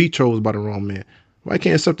yourself to be chosen by the wrong man? Why you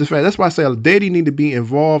can't accept the fact? That's why I say a daddy need to be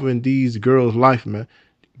involved in these girls' life, man.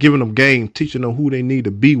 Giving them game, teaching them who they need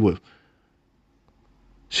to be with.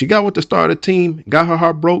 She got with the star of the team, got her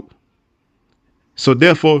heart broke. So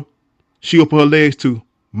therefore, she opened her legs to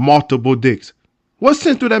multiple dicks. What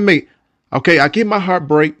sense do that make? Okay, I get my heart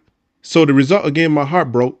break. So the result of getting my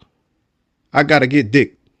heart broke, I got to get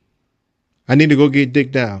dick. I need to go get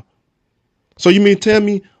dick down. So you mean tell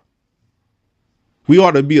me we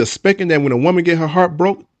ought to be expecting that when a woman get her heart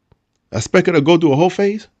broke, expect her to go through a whole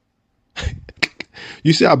phase?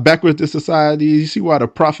 You see how backwards this society is? You see why the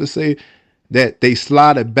prophets say that they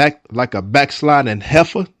slide it back like a backsliding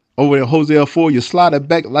heifer? Over in Hosea 4, you slide it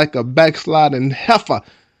back like a backsliding heifer.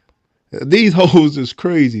 These hoes is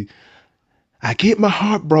crazy. I get my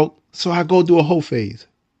heart broke, so I go through a whole phase.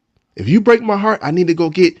 If you break my heart, I need to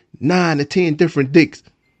go get 9 to 10 different dicks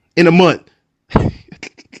in a month.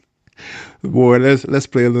 Boy, let's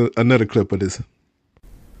play another clip of this.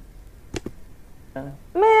 Man,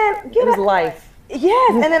 it was life.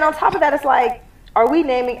 Yes, and then on top of that, it's like, are we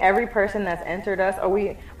naming every person that's entered us?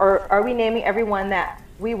 Or are we naming everyone that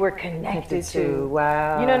we were connected to?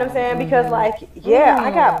 Wow. You know what I'm saying? Because like, yeah, I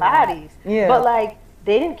got bodies. Yeah. But like,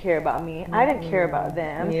 they didn't care about me. I didn't care about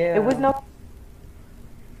them. Yeah. It was no.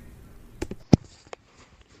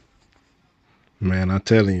 Man, I'm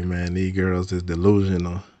telling you, man, these girls is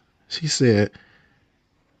delusional. She said,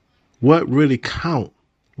 what really count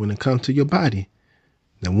when it comes to your body?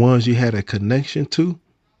 The ones you had a connection to?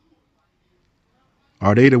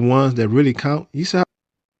 Are they the ones that really count? You said.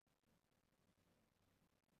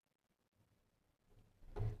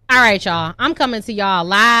 All right, y'all. I'm coming to y'all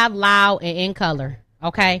live, loud, and in color.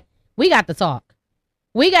 Okay? We got to talk.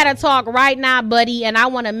 We got to talk right now, buddy, and I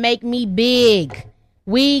want to make me big.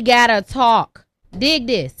 We got to talk. Dig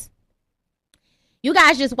this. You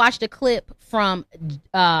guys just watched a clip from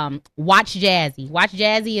Watch Jazzy. Watch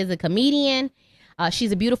Jazzy is a comedian.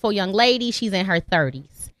 She's a beautiful young lady. She's in her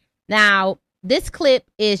 30s. Now, this clip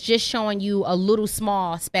is just showing you a little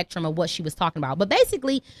small spectrum of what she was talking about. But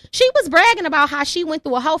basically, she was bragging about how she went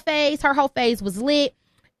through a whole phase. Her whole phase was lit.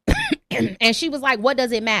 And she was like, what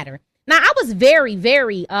does it matter? Now, I was very,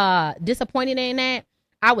 very disappointed in that.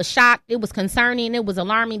 I was shocked. It was concerning. It was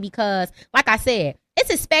alarming because, like I said,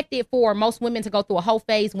 it's expected for most women to go through a whole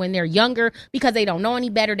phase when they're younger because they don't know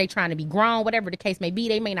any better. They're trying to be grown, whatever the case may be.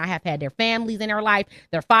 They may not have had their families in their life,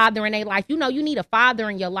 their father in their life. You know, you need a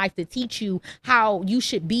father in your life to teach you how you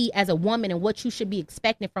should be as a woman and what you should be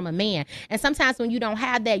expecting from a man. And sometimes when you don't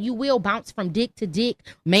have that, you will bounce from dick to dick,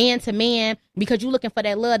 man to man, because you're looking for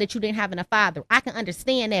that love that you didn't have in a father. I can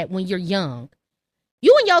understand that when you're young.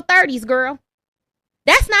 You in your 30s, girl.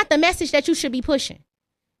 That's not the message that you should be pushing.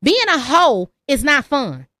 Being a hoe is not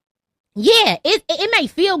fun. Yeah, it may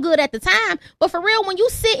feel good at the time, but for real, when you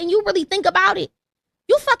sit and you really think about it,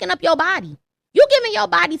 you fucking up your body. You giving your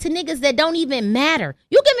body to niggas that don't even matter.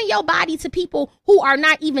 You giving your body to people who are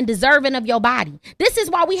not even deserving of your body. This is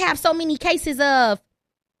why we have so many cases of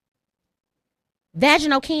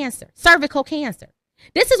vaginal cancer, cervical cancer.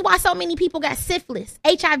 This is why so many people got syphilis,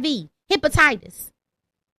 HIV, hepatitis,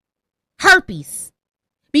 herpes.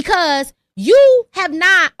 Because you have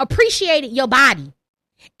not appreciated your body.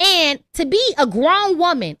 And to be a grown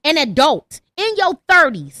woman, an adult in your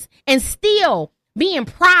 30s, and still being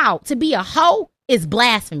proud to be a hoe, is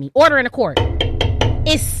blasphemy. Order in the court.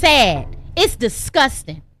 It's sad. It's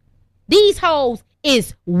disgusting. These hoes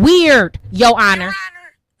is weird, Your Honor. Your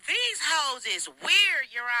Honor, these hoes is weird,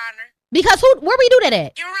 Your Honor. Because where we do that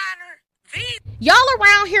at? Your Honor, these... Y'all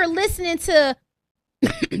around here listening to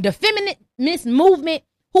the feminist movement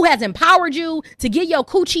who has empowered you to get your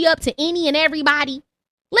coochie up to any and everybody.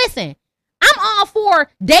 Listen, I'm all for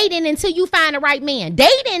dating until you find the right man.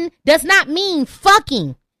 Dating does not mean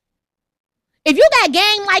fucking. If you got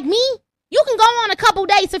game like me, you can go on a couple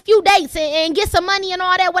dates, a few dates, and get some money and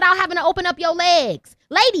all that without having to open up your legs.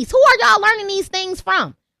 Ladies, who are y'all learning these things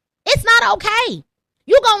from? It's not okay.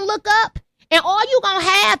 You gonna look up, and all you gonna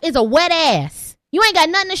have is a wet ass. You ain't got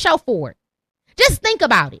nothing to show for it. Just think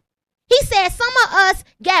about it. He said some of us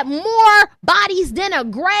got more bodies than a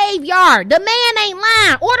graveyard. The man ain't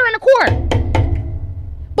lying. Order in the court.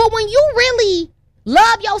 But when you really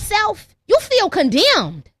love yourself, you feel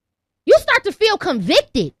condemned. You start to feel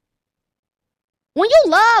convicted. When you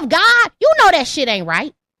love God, you know that shit ain't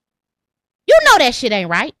right. You know that shit ain't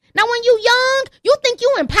right. Now, when you young, you think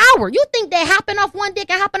you empowered. You think that hopping off one dick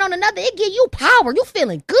and hopping on another, it give you power. You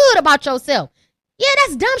feeling good about yourself. Yeah,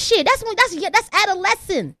 that's dumb shit. That's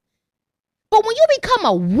adolescence. But when you become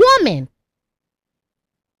a woman,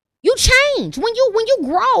 you change. When you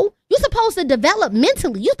grow, you're supposed to develop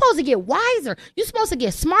mentally. You're supposed to get wiser. You're supposed to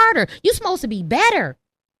get smarter. You're supposed to be better.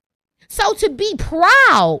 So to be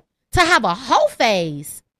proud to have a hoe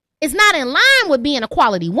phase is not in line with being a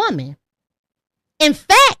quality woman. In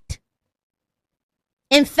fact,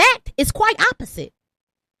 it's quite opposite.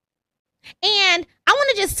 And I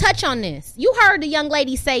want to just touch on this. You heard the young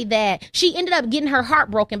lady say that she ended up getting her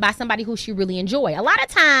heart broken by somebody who she really enjoyed. A lot of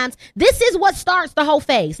times, this is what starts the whole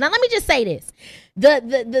phase. Now, let me just say this.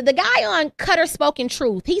 The guy on Cutter Spoken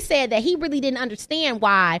Truth, he said that he really didn't understand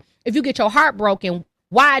why, if you get your heart broken,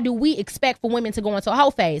 why do we expect for women to go into a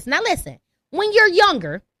whole phase? Now, listen, when you're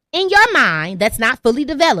younger, in your mind that's not fully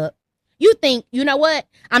developed, you think, you know what?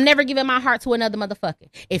 I'm never giving my heart to another motherfucker.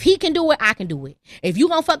 If he can do it, I can do it. If you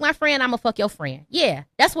gonna fuck my friend, I'm gonna fuck your friend. Yeah,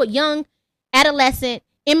 that's what young, adolescent,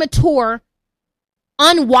 immature,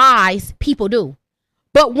 unwise people do.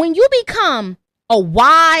 But when you become a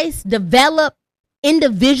wise, developed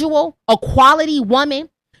individual, a quality woman,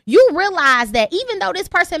 you realize that even though this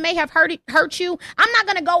person may have hurt you, I'm not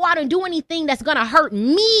gonna go out and do anything that's gonna hurt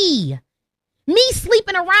me. Me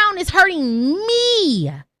sleeping around is hurting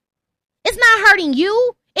me. It's not hurting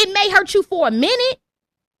you. It may hurt you for a minute,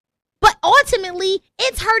 but ultimately,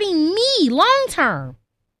 it's hurting me long term.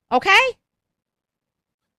 Okay?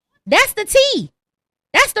 That's the T.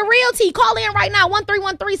 That's the real T. Call in right now,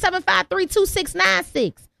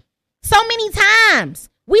 1-313-753-2696. So many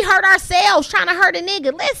times, we hurt ourselves trying to hurt a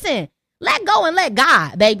nigga. Listen, let go and let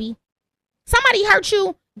God, baby. Somebody hurt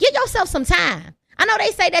you, give yourself some time. I know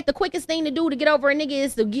they say that the quickest thing to do to get over a nigga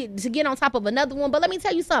is to get on top of another one. But let me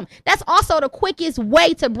tell you something. That's also the quickest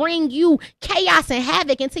way to bring you chaos and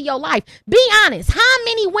havoc into your life. Be honest. How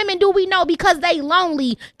many women do we know because they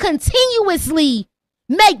lonely continuously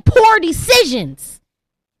make poor decisions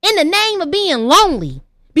in the name of being lonely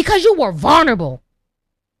because you were vulnerable?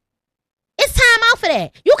 It's time out for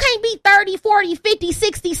that. You can't be 30, 40, 50,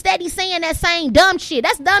 60 steady saying that same dumb shit.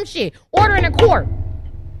 That's dumb shit. Order in the court.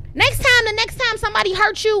 The next time somebody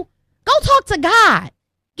hurts you, go talk to God.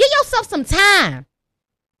 Give yourself some time.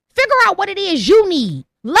 Figure out what it is you need.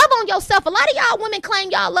 Love on yourself. A lot of y'all women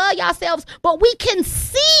claim y'all love yourselves, but we can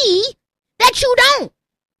see that you don't.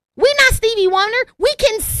 We not Stevie Wonder. We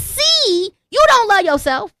can see you don't love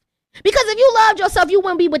yourself. Because if you loved yourself, you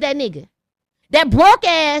wouldn't be with that nigga. That broke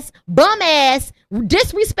ass, bum ass,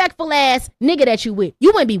 disrespectful ass nigga that you with.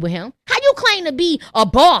 You wouldn't be with him. How you claim to be a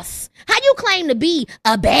boss? How you claim to be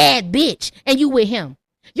a bad bitch and you with him?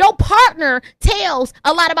 Your partner tells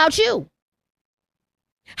a lot about you.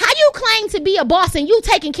 How you claim to be a boss and you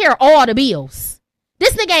taking care of all the bills?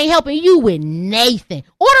 This nigga ain't helping you with Nathan.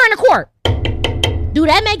 Order in the court. Do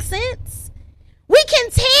that make sense? We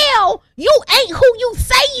can tell you ain't who you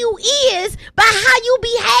say you is by how you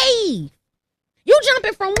behave. You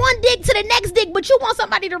jumping from one dick to the next dick, but you want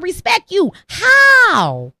somebody to respect you.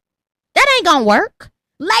 How? That ain't gonna work.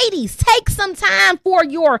 Ladies, take some time for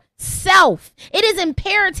yourself. It is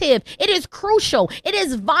imperative. It is crucial. It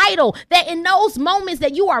is vital that in those moments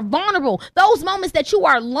that you are vulnerable, those moments that you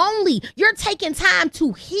are lonely, you're taking time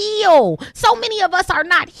to heal. So many of us are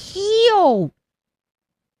not healed.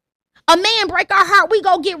 A man break our heart, we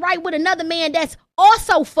go get right with another man that's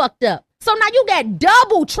also fucked up. So now you got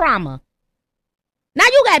double trauma. Now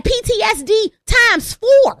you got PTSD times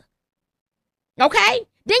 4. Okay?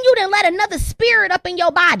 Then you done let another spirit up in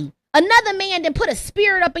your body. Another man then put a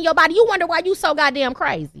spirit up in your body. You wonder why you so goddamn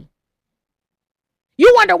crazy.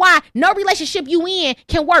 You wonder why no relationship you in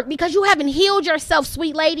can work because you haven't healed yourself,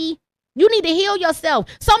 sweet lady. You need to heal yourself.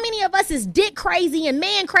 So many of us is dick crazy and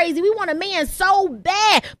man crazy. We want a man so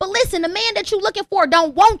bad. But listen, the man that you looking for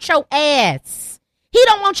don't want your ass. He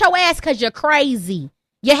don't want your ass because you're crazy.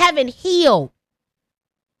 You haven't healed.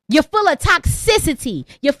 You're full of toxicity.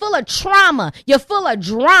 You're full of trauma. You're full of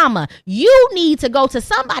drama. You need to go to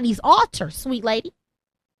somebody's altar, sweet lady.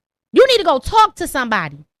 You need to go talk to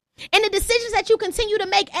somebody. And the decisions that you continue to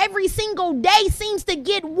make every single day seems to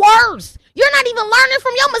get worse. You're not even learning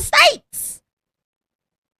from your mistakes.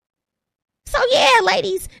 So yeah,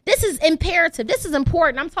 ladies, this is imperative. This is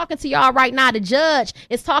important. I'm talking to y'all right now. The judge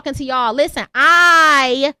is talking to y'all. Listen,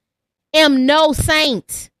 I am no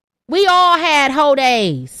saint. We all had whole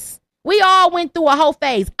days. We all went through a whole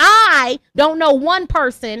phase. I don't know one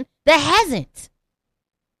person that hasn't.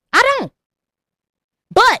 I don't.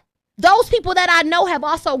 But those people that I know have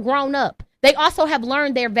also grown up. They also have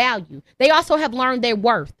learned their value. They also have learned their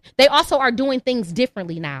worth. They also are doing things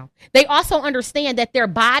differently now. They also understand that their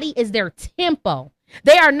body is their tempo.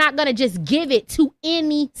 They are not going to just give it to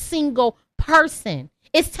any single person.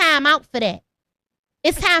 It's time out for that.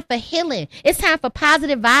 It's time for healing. It's time for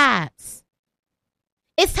positive vibes.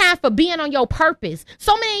 It's time for being on your purpose.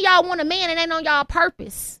 So many of y'all want a man and ain't on y'all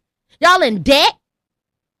purpose. Y'all in debt.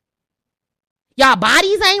 Y'all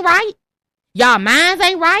bodies ain't right. Y'all minds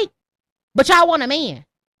ain't right. But y'all want a man.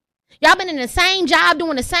 Y'all been in the same job,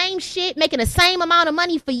 doing the same shit, making the same amount of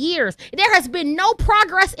money for years. There has been no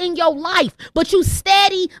progress in your life, but you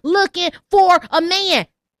steady looking for a man.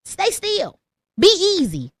 Stay still. Be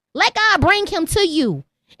easy. Let God bring him to you.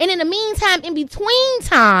 And in the meantime, in between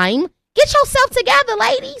time, get yourself together,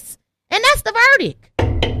 ladies. And that's the verdict.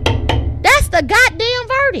 That's the goddamn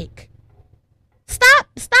verdict. Stop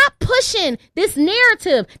pushing this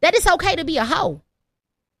narrative that it's okay to be a hoe.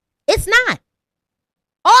 It's not.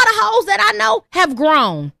 All the hoes that I know have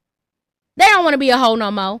grown. They don't want to be a hoe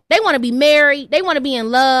no more. They want to be married. They want to be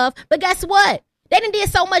in love. But guess what? They done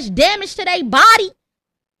did so much damage to their body.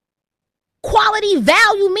 Quality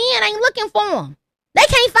value men ain't looking for them. They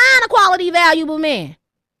can't find a quality valuable man.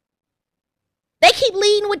 They keep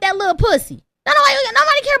leading with that little pussy.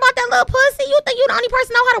 Nobody care about that little pussy. You think you the only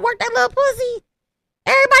person know how to work that little pussy?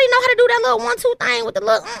 Everybody know how to do that little 1-2 thing with the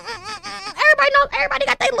little. Everybody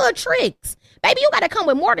got their little tricks. Baby, you got to come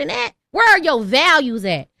with more than that. Where are your values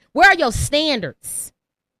at? Where are your standards?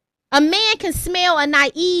 A man can smell a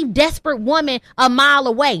naive, desperate woman a mile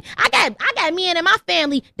away. I got men in my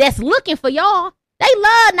family that's looking for y'all. They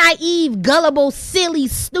love naive, gullible, silly,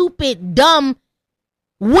 stupid, dumb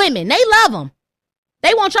women. They love them.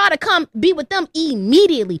 They want y'all to come be with them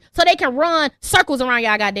immediately so they can run circles around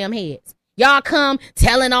y'all goddamn heads. Y'all come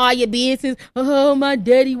telling all your business. Oh, my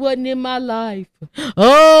daddy wasn't in my life.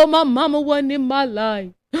 Oh, my mama wasn't in my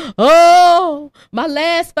life. Oh, my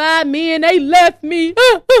last 5 men, they left me.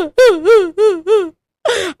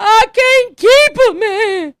 I can't keep a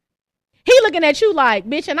man. He looking at you like,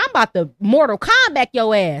 bitch, and I'm about to Mortal Kombat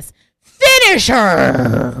your ass. Finish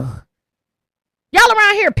her. Y'all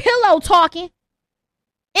around here pillow talking, and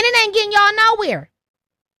it ain't getting y'all nowhere.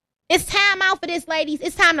 It's time out for this, ladies.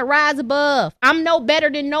 It's time to rise above. I'm no better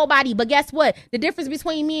than nobody, but guess what? The difference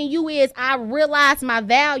between me and you is I realized my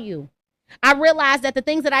value. I realized that the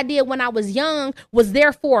things that I did when I was young was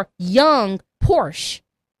therefore young Porsche.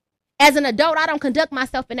 As an adult, I don't conduct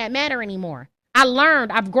myself in that manner anymore. I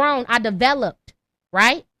learned, I've grown, I developed,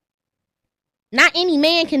 right? Not any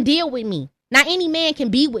man can deal with me. Not any man can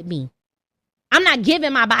be with me. I'm not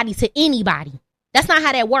giving my body to anybody. That's not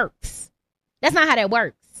how that works. That's not how that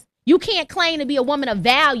works. You can't claim to be a woman of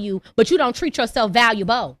value, but you don't treat yourself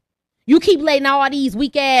valuable. You keep letting all these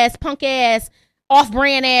weak ass, punk ass,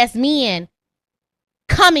 off-brand ass men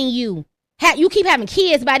coming you. You keep having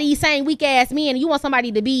kids by these same weak ass men, and you want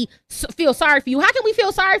somebody to feel sorry for you. How can we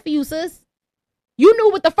feel sorry for you, sis? You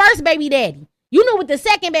knew with the first baby daddy. You knew with the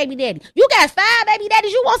second baby daddy. You got 5 baby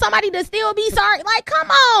daddies. You want somebody to still be sorry? Like,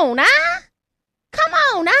 come on, nah. Come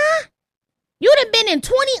on, nah. You done been in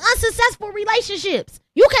 20 unsuccessful relationships.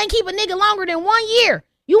 You can't keep a nigga longer than 1 year.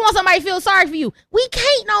 You want somebody to feel sorry for you. We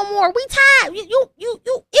can't no more. We tired. It's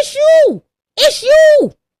you. It's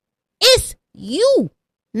you. It's you.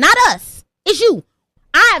 Not us. It's you.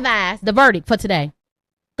 I advise the verdict for today.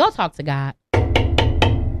 Go talk to God.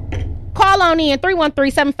 Call on in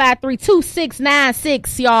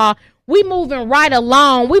 313-753-2696, y'all. We moving right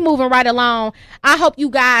along. I hope you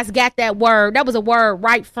guys got that word. That was a word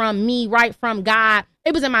right from me, right from God.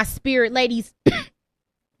 It was in my spirit, ladies.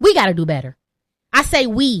 We got to do better. I say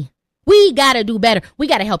we. We got to do better. We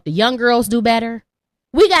got to help the young girls do better.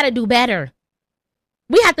 We got to do better.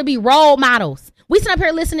 We have to be role models. We sit up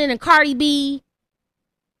here listening to Cardi B,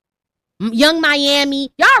 Young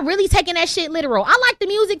Miami. Y'all really taking that shit literal. I like the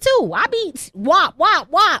music too. I be wop, wop,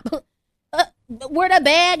 wop. Where the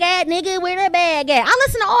bag at, nigga? Where the bag at? I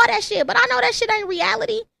listen to all that shit, but I know that shit ain't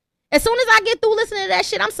reality. As soon as I get through listening to that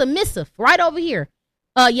shit, I'm submissive right over here.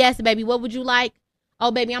 Yes, baby. What would you like?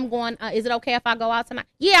 Oh, baby, I'm going. Is it okay if I go out tonight?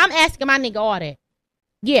 Yeah, I'm asking my nigga all that.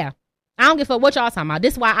 Yeah. I don't give a fuck what y'all talking about.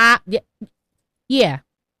 This why yeah.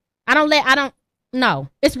 No.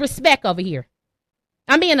 It's respect over here.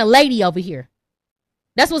 I'm being a lady over here.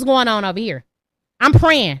 That's what's going on over here. I'm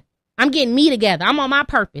praying. I'm getting me together. I'm on my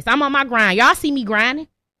purpose. I'm on my grind. Y'all see me grinding.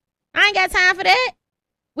 I ain't got time for that.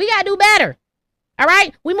 We got to do better. All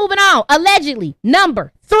right? We moving on. Allegedly.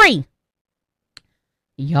 Number 3.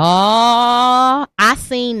 Y'all, I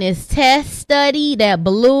seen this test study that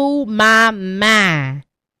blew my mind.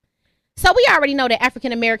 So we already know that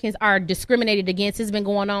African Americans are discriminated against. It's been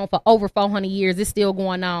going on for over 400 years. It's still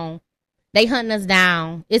going on. They hunting us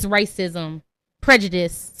down. It's racism,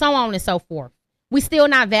 prejudice, so on and so forth. We still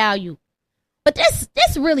not valued. But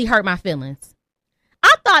this really hurt my feelings.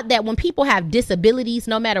 I thought that when people have disabilities,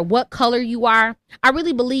 no matter what color you are, I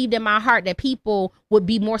really believed in my heart that people would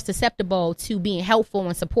be more susceptible to being helpful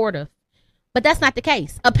and supportive. But that's not the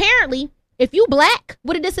case. Apparently, if you black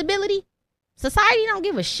with a disability, society don't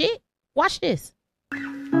give a shit. Watch this.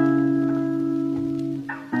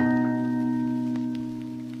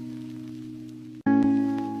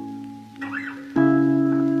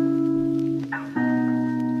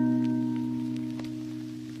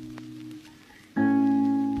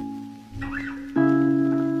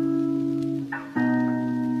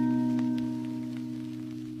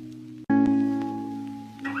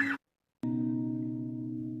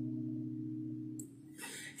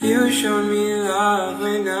 You showed me love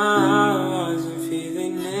when I wasn't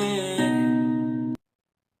feeling it.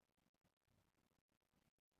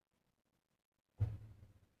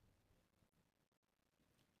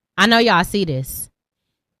 I know y'all see this.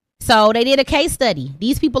 So they did a case study.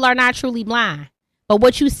 These people are not truly blind. But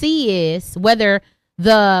what you see is whether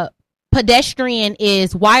the pedestrian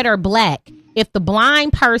is white or black, if the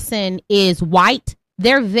blind person is white,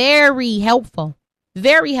 they're very helpful.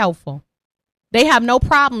 Very helpful. They have no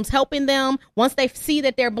problems helping them. Once they see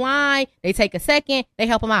that they're blind, they take a second, they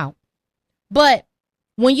help them out. But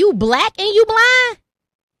when you black and you blind,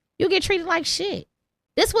 you get treated like shit.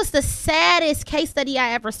 This was the saddest case study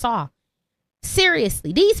I ever saw.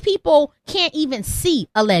 Seriously, these people can't even see,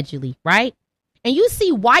 allegedly, right? And you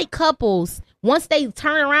see white couples, once they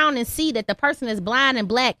turn around and see that the person is blind and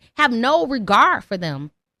black, have no regard for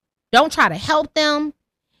them. Don't try to help them.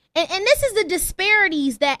 And this is the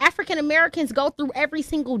disparities that African Americans go through every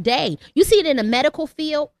single day. You see it in the medical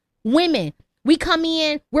field. Women, we come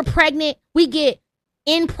in, we're pregnant, we get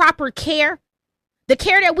improper care. The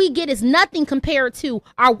care that we get is nothing compared to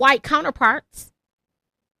our white counterparts.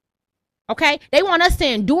 Okay? They want us to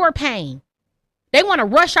endure pain. They want to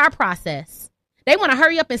rush our process. They want to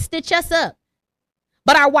hurry up and stitch us up.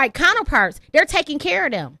 But our white counterparts, they're taking care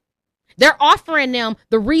of them. They're offering them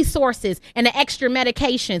the resources and the extra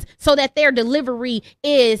medications so that their delivery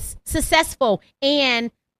is successful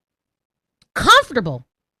and comfortable,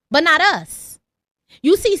 but not us.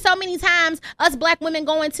 You see so many times us black women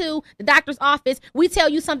go into the doctor's office. We tell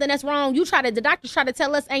you something that's wrong. The doctors try to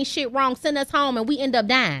tell us ain't shit wrong, send us home, and we end up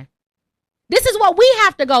dying. This is what we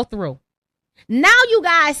have to go through. Now you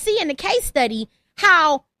guys see in the case study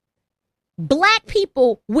how black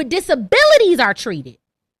people with disabilities are treated.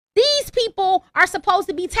 These people are supposed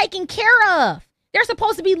to be taken care of. They're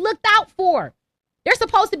supposed to be looked out for. They're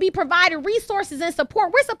supposed to be provided resources and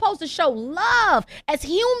support. We're supposed to show love as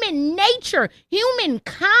human nature,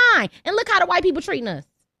 humankind. And look how the white people treating us.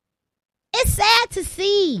 It's sad to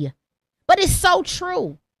see, but it's so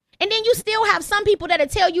true. And then you still have some people that'll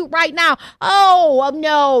tell you right now, oh,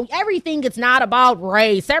 no, everything is not about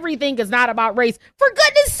race. Everything is not about race. For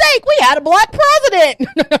goodness sake, we had a black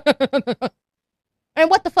president. And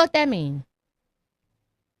what the fuck that mean?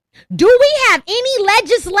 Do we have any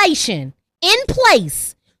legislation in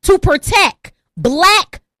place to protect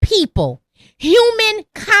black people,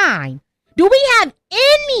 humankind? Do we have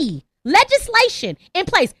any legislation in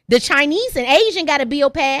place? The Chinese and Asian got a bill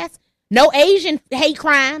passed. No Asian hate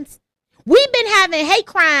crimes. We've been having hate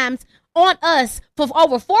crimes on us for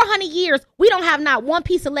over 400 years. We don't have not one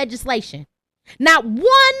piece of legislation. Not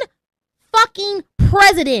one fucking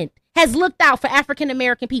president has looked out for African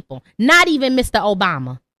American people. Not even Mr.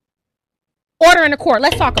 Obama. Order in the court.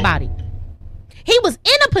 Let's talk about it. He was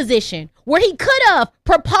in a position where he could have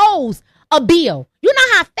proposed a bill. You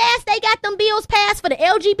know how fast they got them bills passed for the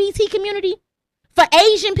LGBT community, for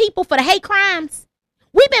Asian people, for the hate crimes?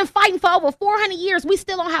 We've been fighting for over 400 years. We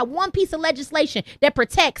still don't have one piece of legislation that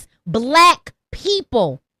protects black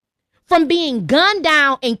people from being gunned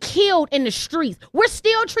down and killed in the streets. We're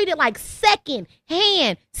still treated like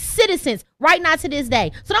second-hand citizens right now to this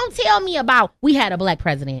day. So don't tell me about we had a black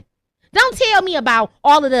president. Don't tell me about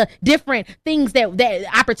all of the different things that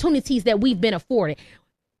opportunities that we've been afforded.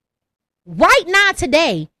 Right now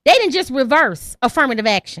today, they didn't just reverse affirmative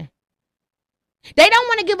action. They don't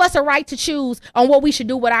want to give us a right to choose on what we should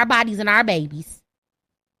do with our bodies and our babies.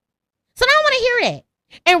 So I don't want to hear that.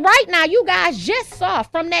 And right now, you guys just saw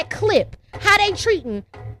from that clip how they treating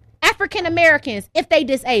African Americans if they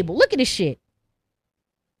disabled. Look at this shit.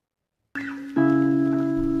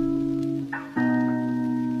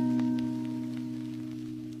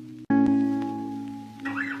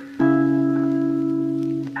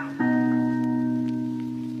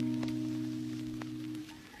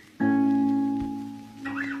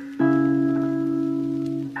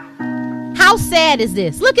 How sad is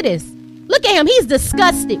this? Look at this. Look at him. He's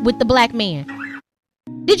disgusted with the black man.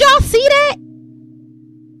 Did y'all see that?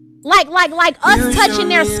 Like us touching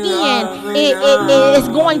their skin is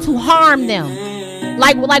going to harm them.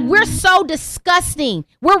 Like we're so disgusting.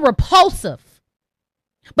 We're repulsive.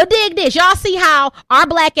 But dig this. Y'all see how our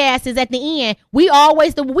black asses at the end, we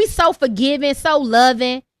so forgiving, so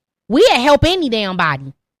loving. We'd help any damn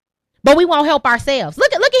body. But we won't help ourselves.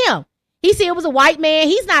 Look at him. He said it was a white man.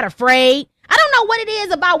 He's not afraid. I don't know what it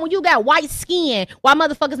is about when you got white skin, why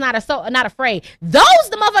motherfuckers not afraid. Those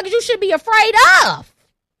the motherfuckers you should be afraid of.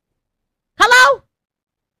 Hello?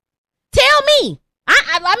 Tell me.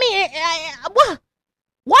 I mean,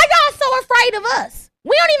 why y'all so afraid of us?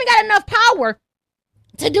 We don't even got enough power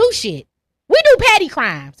to do shit. We do petty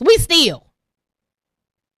crimes. We steal.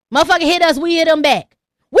 Motherfucker hit us, we hit them back.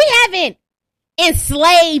 We haven't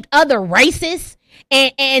enslaved other races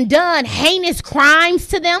and done heinous crimes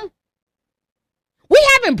to them. We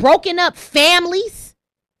haven't broken up families.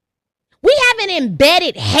 We haven't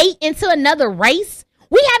embedded hate into another race.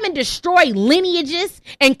 We haven't destroyed lineages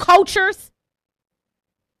and cultures.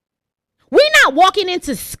 We're not walking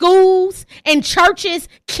into schools and churches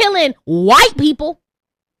killing white people.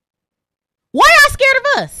 Why are y'all scared of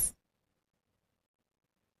us?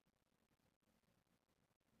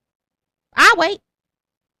 I wait.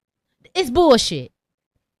 It's bullshit.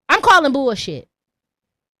 I'm calling bullshit.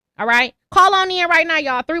 All right? Call on in right now,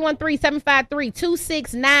 y'all.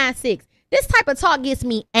 313-753-2696. This type of talk gets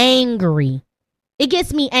me angry. It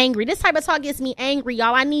gets me angry. This type of talk gets me angry,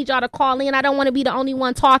 y'all. I need y'all to call in. I don't want to be the only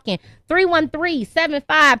one talking.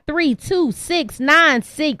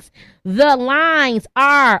 313-753-2696. The lines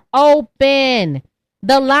are open.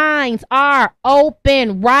 The lines are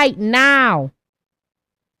open right now.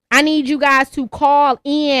 I need you guys to call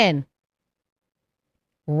in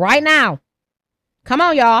right now. Come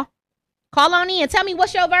on, y'all. Call on in. Tell me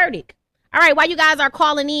what's your verdict. All right, while you guys are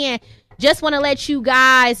calling in, just want to let you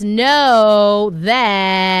guys know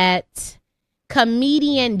that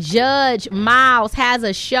comedian Judge Miles has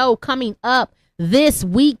a show coming up this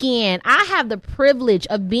weekend. I have the privilege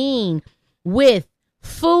of being with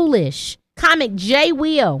Foolish comic Jay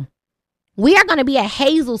Will. We are going to be at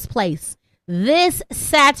Hazel's Place this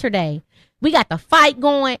Saturday. We got the fight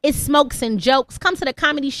going. It's smokes and jokes. Come to the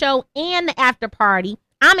comedy show and the after party.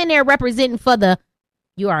 I'm in there representing for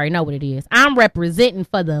you already know what it is. I'm representing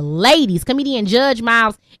for the ladies. Comedian Judge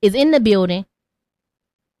Miles is in the building.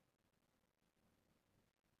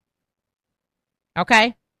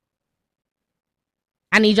 Okay?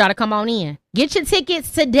 I need y'all to come on in. Get your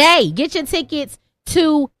tickets today. Get your tickets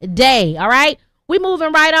today. All right? We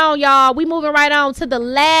moving right on, y'all. We moving right on to the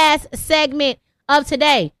last segment of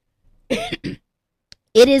today. It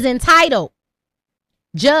is entitled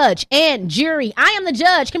Judge and Jury. I am the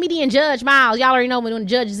judge, comedian Judge Miles. Y'all already know when the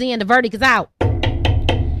judge is in, the verdict is out.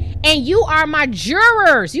 And you are my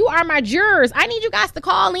jurors. You are my jurors. I need you guys to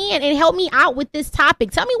call in and help me out with this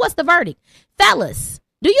topic. Tell me what's the verdict. Fellas,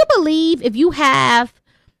 do you believe if you have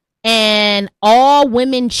an all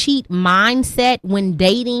women cheat mindset when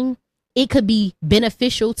dating, it could be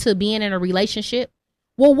beneficial to being in a relationship?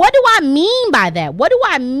 Well, what do I mean by that? What do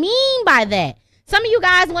I mean by that? Some of you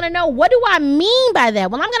guys want to know, what do I mean by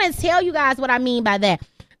that? Well, I'm going to tell you guys what I mean by that.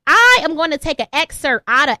 I am going to take an excerpt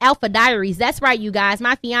out of Alpha Diaries. That's right, you guys.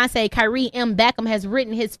 My fiance, Kyrie M. Beckham, has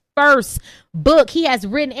written his first book. He has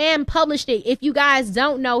written and published it. If you guys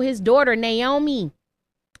don't know, his daughter, Naomi,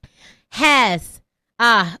 has,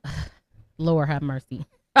 Lord have mercy.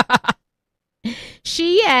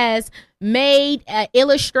 She has made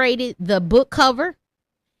illustrated the book cover.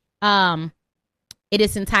 It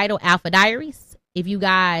is entitled Alpha Diaries. If you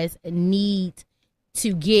guys need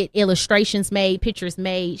to get illustrations made, pictures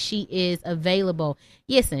made, she is available.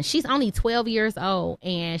 Listen, she's only 12 years old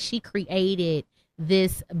and she created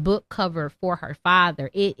this book cover for her father.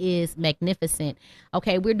 It is magnificent.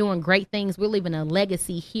 Okay, we're doing great things. We're leaving a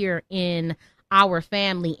legacy here in our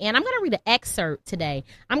family. And I'm going to read an excerpt today.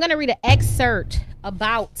 I'm going to read an excerpt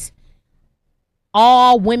about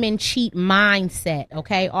all women cheat mindset.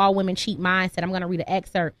 Okay, all women cheat mindset. I'm going to read an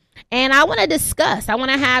excerpt. And I want to discuss. I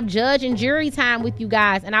want to have judge and jury time with you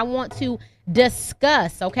guys. And I want to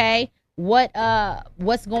discuss, okay,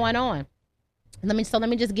 what's going on. Let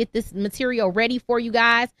me just get this material ready for you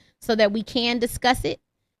guys so that we can discuss it.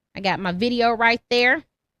 I got my video right there.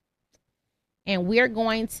 And we're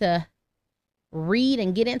going to read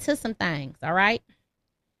and get into some things, all right?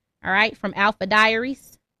 All right, from Alpha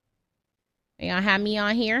Diaries. You're going to have me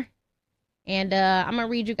on here. And I'm going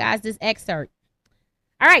to read you guys this excerpt.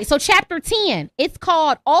 All right, so chapter 10, it's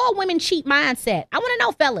called All Women Cheat Mindset. I want to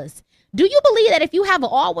know, fellas, do you believe that if you have an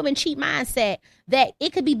all women cheat mindset, that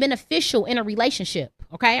it could be beneficial in a relationship?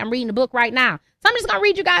 Okay, I'm reading the book right now. So I'm just going to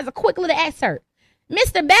read you guys a quick little excerpt.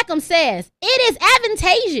 Mr. Beckham says, it is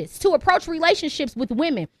advantageous to approach relationships with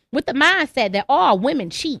women with the mindset that all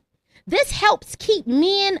women cheat. This helps keep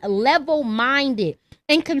men level-minded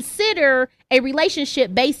and consider a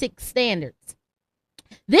relationship basic standards.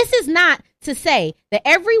 This is not to say that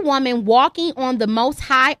every woman walking on the most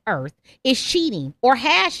high earth is cheating or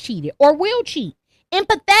has cheated or will cheat.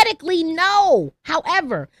 Empathetically, no.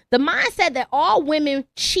 However, the mindset that all women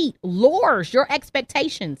cheat lowers your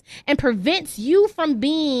expectations and prevents you from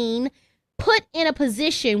being put in a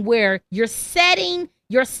position where you're setting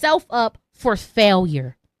yourself up for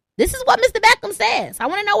failure. This is what Mr. Beckham says. I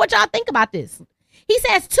want to know what y'all think about this. He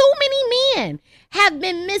says too many men have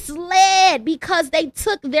been misled because they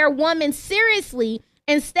took their woman seriously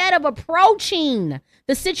instead of approaching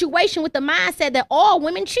the situation with the mindset that all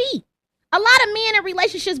women cheat. A lot of men in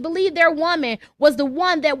relationships believe their woman was the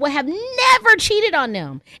one that would have never cheated on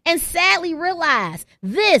them and sadly realize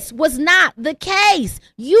this was not the case.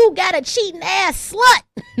 You got a cheating ass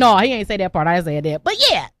slut. No, he ain't say that part. I said that. But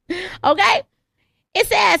yeah, okay. It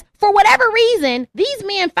says, for whatever reason, these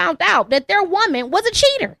men found out that their woman was a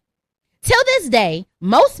cheater. Till this day,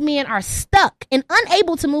 most men are stuck and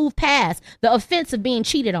unable to move past the offense of being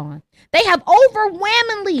cheated on. They have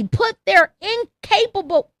overwhelmingly put their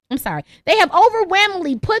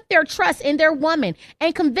trust in their woman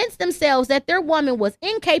and convinced themselves that their woman was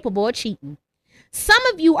incapable of cheating. Some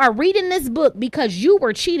of you are reading this book because you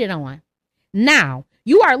were cheated on. Now,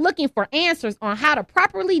 you are looking for answers on how to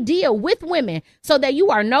properly deal with women so that you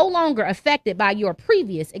are no longer affected by your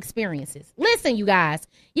previous experiences. Listen, you guys,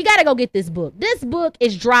 you got to go get this book. This book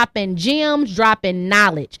is dropping gems, dropping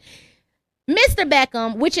knowledge. Mr.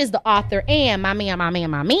 Beckham, which is the author, and my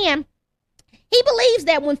man, he believes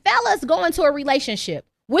that when fellas go into a relationship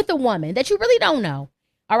with a woman that you really don't know,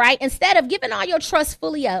 all right, instead of giving all your trust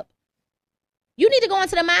fully up, you need to go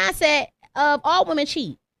into the mindset of all women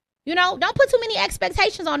cheat. You know, don't put too many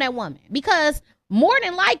expectations on that woman because more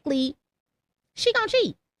than likely she gonna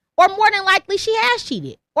cheat, or more than likely she has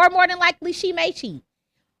cheated, or more than likely she may cheat,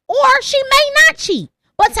 or she may not cheat.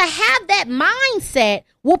 But to have that mindset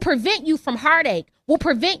will prevent you from heartache, will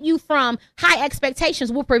prevent you from high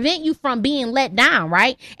expectations, will prevent you from being let down,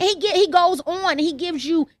 right? And he goes on and he gives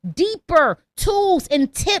you deeper tools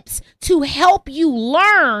and tips to help you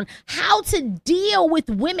learn how to deal with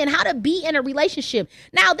women, how to be in a relationship.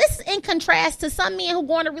 Now, this is in contrast to some men who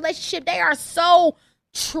go in a relationship. They are so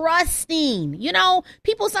trusting. You know,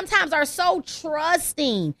 people sometimes are so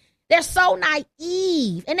trusting. They're so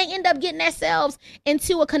naive, and they end up getting themselves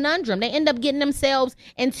into a conundrum. They end up getting themselves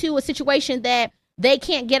into a situation that they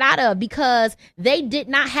can't get out of because they did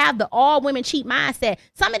not have the all women cheat mindset.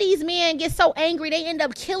 Some of these men get so angry, they end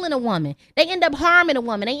up killing a woman. They end up harming a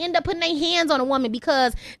woman. They end up putting their hands on a woman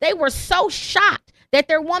because they were so shocked that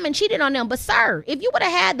their woman cheated on them. But sir, if you would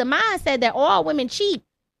have had the mindset that all women cheat,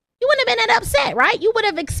 you wouldn't have been that upset, right? You would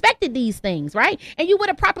have expected these things, right? And you would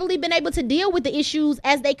have properly been able to deal with the issues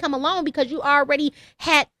as they come along because you already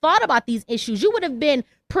had thought about these issues. You would have been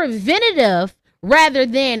preventative rather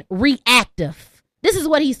than reactive. This is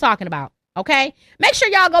what he's talking about, okay? Make sure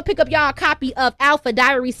y'all go pick up y'all a copy of Alpha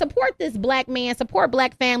Diary. Support this black man, support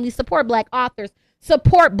black families, support black authors,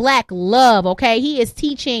 support black love, okay? He is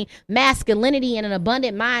teaching masculinity and an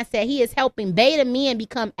abundant mindset. He is helping beta men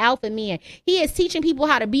become alpha men. He is teaching people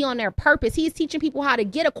how to be on their purpose. He is teaching people how to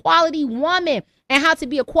get a quality woman and how to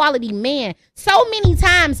be a quality man. So many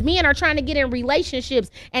times men are trying to get in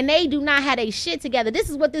relationships and they do not have a shit together.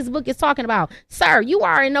 This is what this book is talking about. Sir, you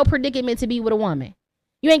are in no predicament to be with a woman.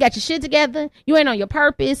 You ain't got your shit together. You ain't on your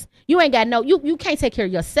purpose. You ain't got you can't take care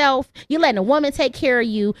of yourself. You letting a woman take care of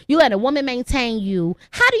you. You letting a woman maintain you.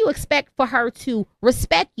 How do you expect for her to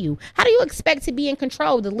respect you? How do you expect to be in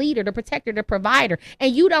control, the leader, the protector, the provider,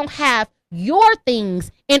 and you don't have your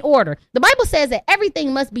things in order? The Bible says that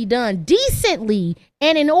everything must be done decently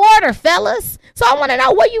and in order, fellas. So I want to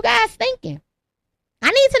know what you guys thinking.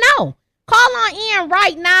 I need to know. Call on in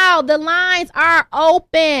right now. The lines are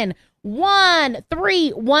open.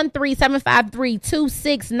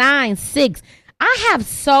 1-313-753-2696. I have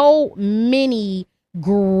so many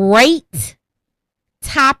great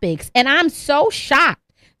topics, and I'm so shocked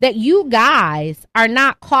that you guys are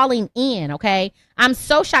not calling in, okay? I'm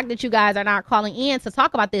so shocked that you guys are not calling in to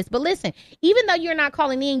talk about this. But listen, even though you're not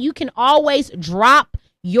calling in, you can always drop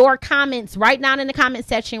your comments right down in the comment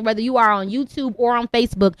section, whether you are on YouTube or on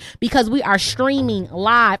Facebook, because we are streaming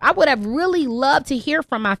live. I would have really loved to hear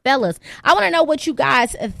from my fellas. I want to know what you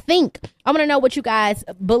guys think. I want to know what you guys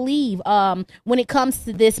believe when it comes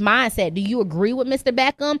to this mindset. Do you agree with Mr.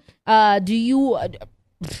 Beckham?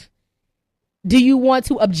 Do you want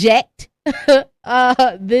to object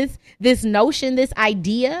this notion, this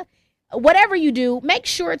idea? Whatever you do, make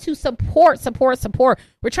sure to support.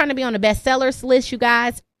 We're trying to be on the bestsellers list, you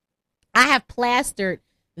guys. I have plastered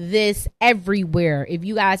this everywhere. If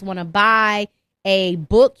you guys want to buy a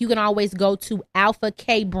book, you can always go to Alpha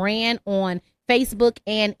K Brand on Facebook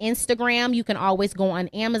and Instagram. You can always go on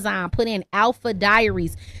Amazon, put in Alpha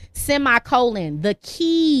Diaries, the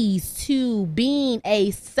keys to being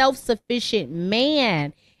a self-sufficient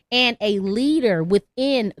man and a leader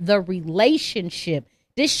within the relationship.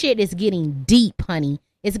 This shit is getting deep, honey.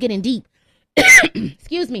 It's getting deep.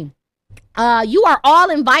 Excuse me. You are all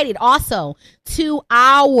invited also to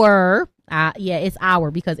our, it's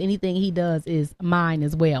our, because anything he does is mine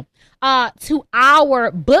as well. To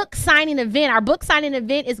our book signing event. Our book signing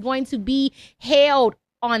event is going to be held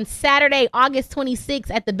on Saturday, August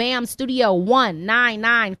 26th at the BAM Studio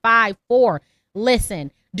 19954.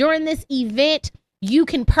 Listen, during this event, you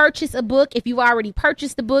can purchase a book. If you've already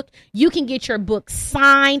purchased the book, you can get your book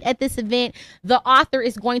signed at this event. The author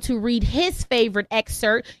is going to read his favorite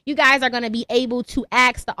excerpt. You guys are going to be able to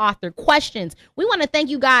ask the author questions. We want to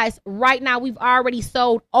thank you guys right now. We've already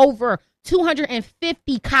sold over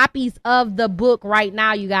 250 copies of the book right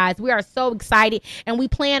now, you guys. We are so excited, and we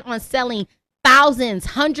plan on selling thousands,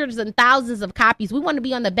 hundreds and thousands of copies. We want to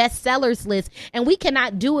be on the bestsellers list, and we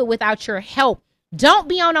cannot do it without your help. Don't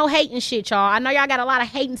be on no hating shit, y'all. I know y'all got a lot of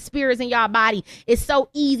hating spirits in y'all body. It's so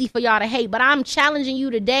easy for y'all to hate, but I'm challenging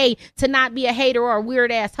you today to not be a hater or a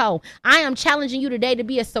weird ass hoe. I am challenging you today to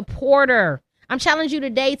be a supporter. I'm challenging you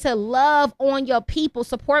today to love on your people,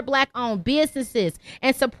 support Black-owned businesses,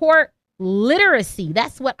 and support literacy.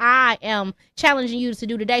 That's what I am challenging you to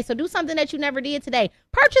do today. So do something that you never did today.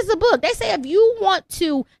 Purchase a book. They say if you want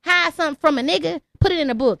to hide something from a nigga, put it in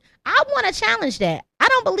a book. I want to challenge that. I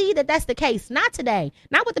don't believe that that's the case. Not today.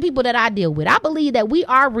 Not with the people that I deal with. I believe that we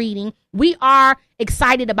are reading. We are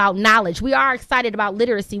excited about knowledge. We are excited about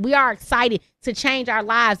literacy. We are excited to change our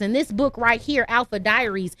lives. And this book right here, Alpha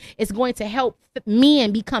Diaries, is going to help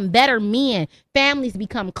men become better men. Families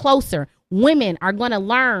become closer. Women are going to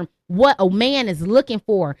learn what a man is looking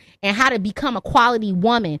for and how to become a quality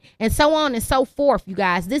woman, and so on and so forth, you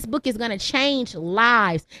guys. This book is going to change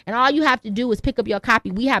lives, and all you have to do is pick up your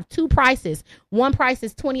copy. We have two prices. One price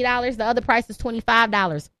is $20. The other price is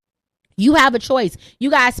 $25. You have a choice. You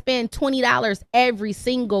guys spend $20 every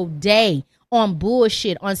single day on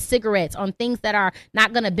bullshit, on cigarettes, on things that are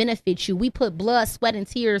not going to benefit you. We put blood, sweat, and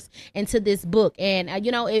tears into this book. And,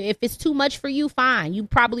 if it's too much for you, fine. You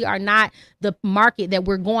probably are not the market that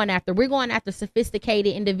we're going after. We're going after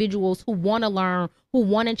sophisticated individuals who want to learn, who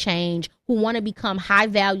want to change, who want to become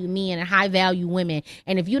high-value men and high-value women.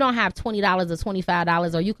 And if you don't have $20 or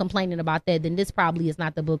 $25 or you complaining about that, then this probably is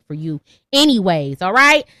not the book for you anyways. All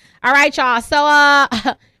right? All right, y'all. So,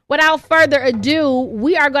 without further ado,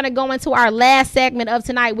 we are going to go into our last segment of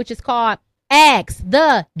tonight, which is called Ask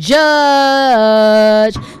the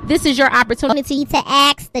Judge. This is your opportunity to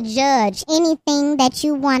ask the judge anything that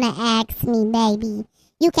you want to ask me, baby.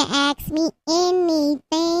 You can ask me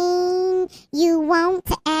anything you want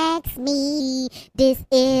to ask me. This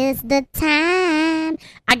is the time.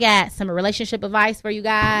 I got some relationship advice for you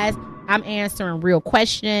guys. I'm answering real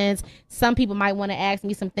questions. Some people might want to ask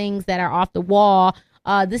me some things that are off the wall.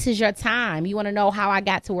 This is your time. You want to know how I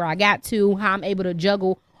got to where I got to, how I'm able to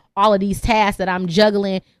juggle all of these tasks that I'm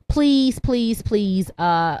juggling. please, please, please,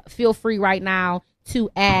 feel free right now to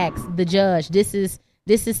ask the judge. This is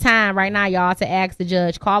time right now, y'all, to ask the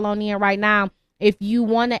judge. Call on in right now. If you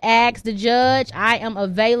want to ask the judge, I am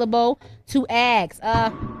available to ask.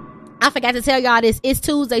 I forgot to tell y'all this. It's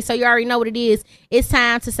Tuesday, so you already know what it is. It's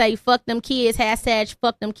time to say fuck them kids. Hashtag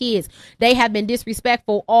fuck them kids. They have been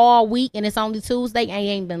disrespectful all week, and it's only Tuesday, and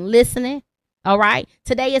you ain't been listening. All right?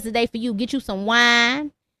 Today is the day for you. Get you some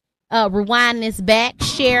wine. Rewind this back.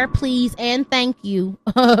 Share, please, and thank you.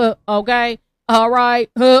 Okay? All right.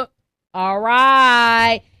 All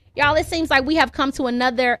right. Y'all, it seems like we have come to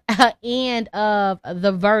another end of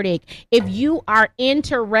the verdict. If you are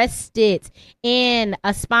interested in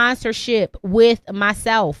a sponsorship with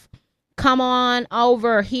myself, come on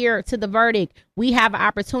over here to the verdict. We have an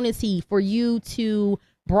opportunity for you to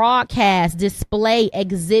broadcast, display,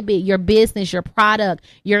 exhibit your business, your product,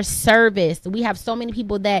 your service. We have so many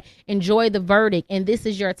people that enjoy the verdict, and this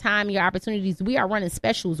is your time, your opportunities. We are running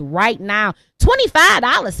specials right now.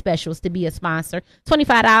 $25 specials to be a sponsor.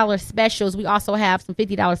 $25 specials. We also have some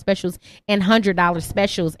 $50 specials and $100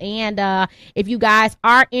 specials. And if you guys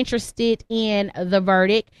are interested in the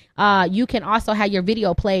verdict, you can also have your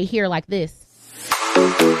video play here like this.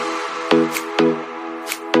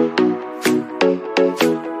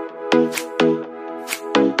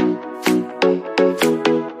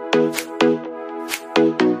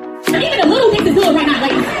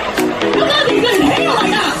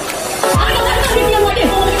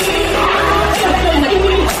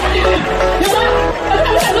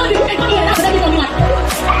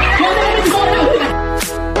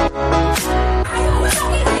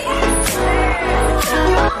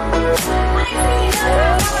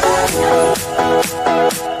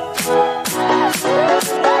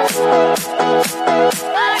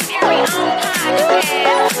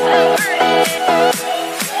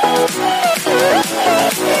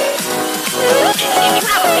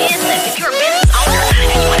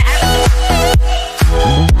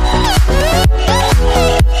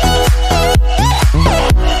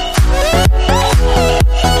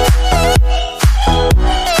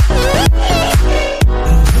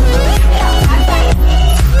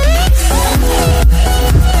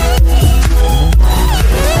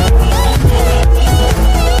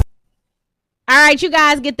 You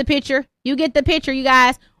guys get the picture. You get the picture, you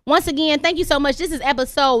guys. Once again, thank you so much. This is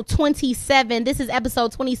episode 27. This is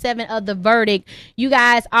episode 27 of The Verdict. You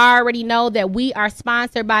guys already know that we are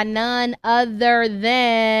sponsored by none other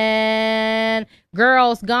than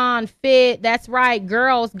Girls Gone Fit. That's right,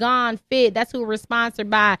 Girls Gone Fit. That's who we're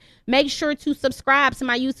sponsored by. Make sure to subscribe to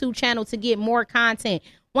my YouTube channel to get more content.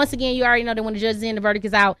 Once again, you already know that when the judge is in, the verdict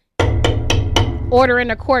is out. Order in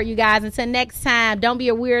the court, you guys. Until next time, don't be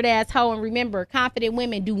a weird ass hoe. And remember, confident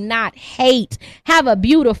women do not hate. Have a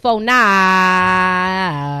beautiful night.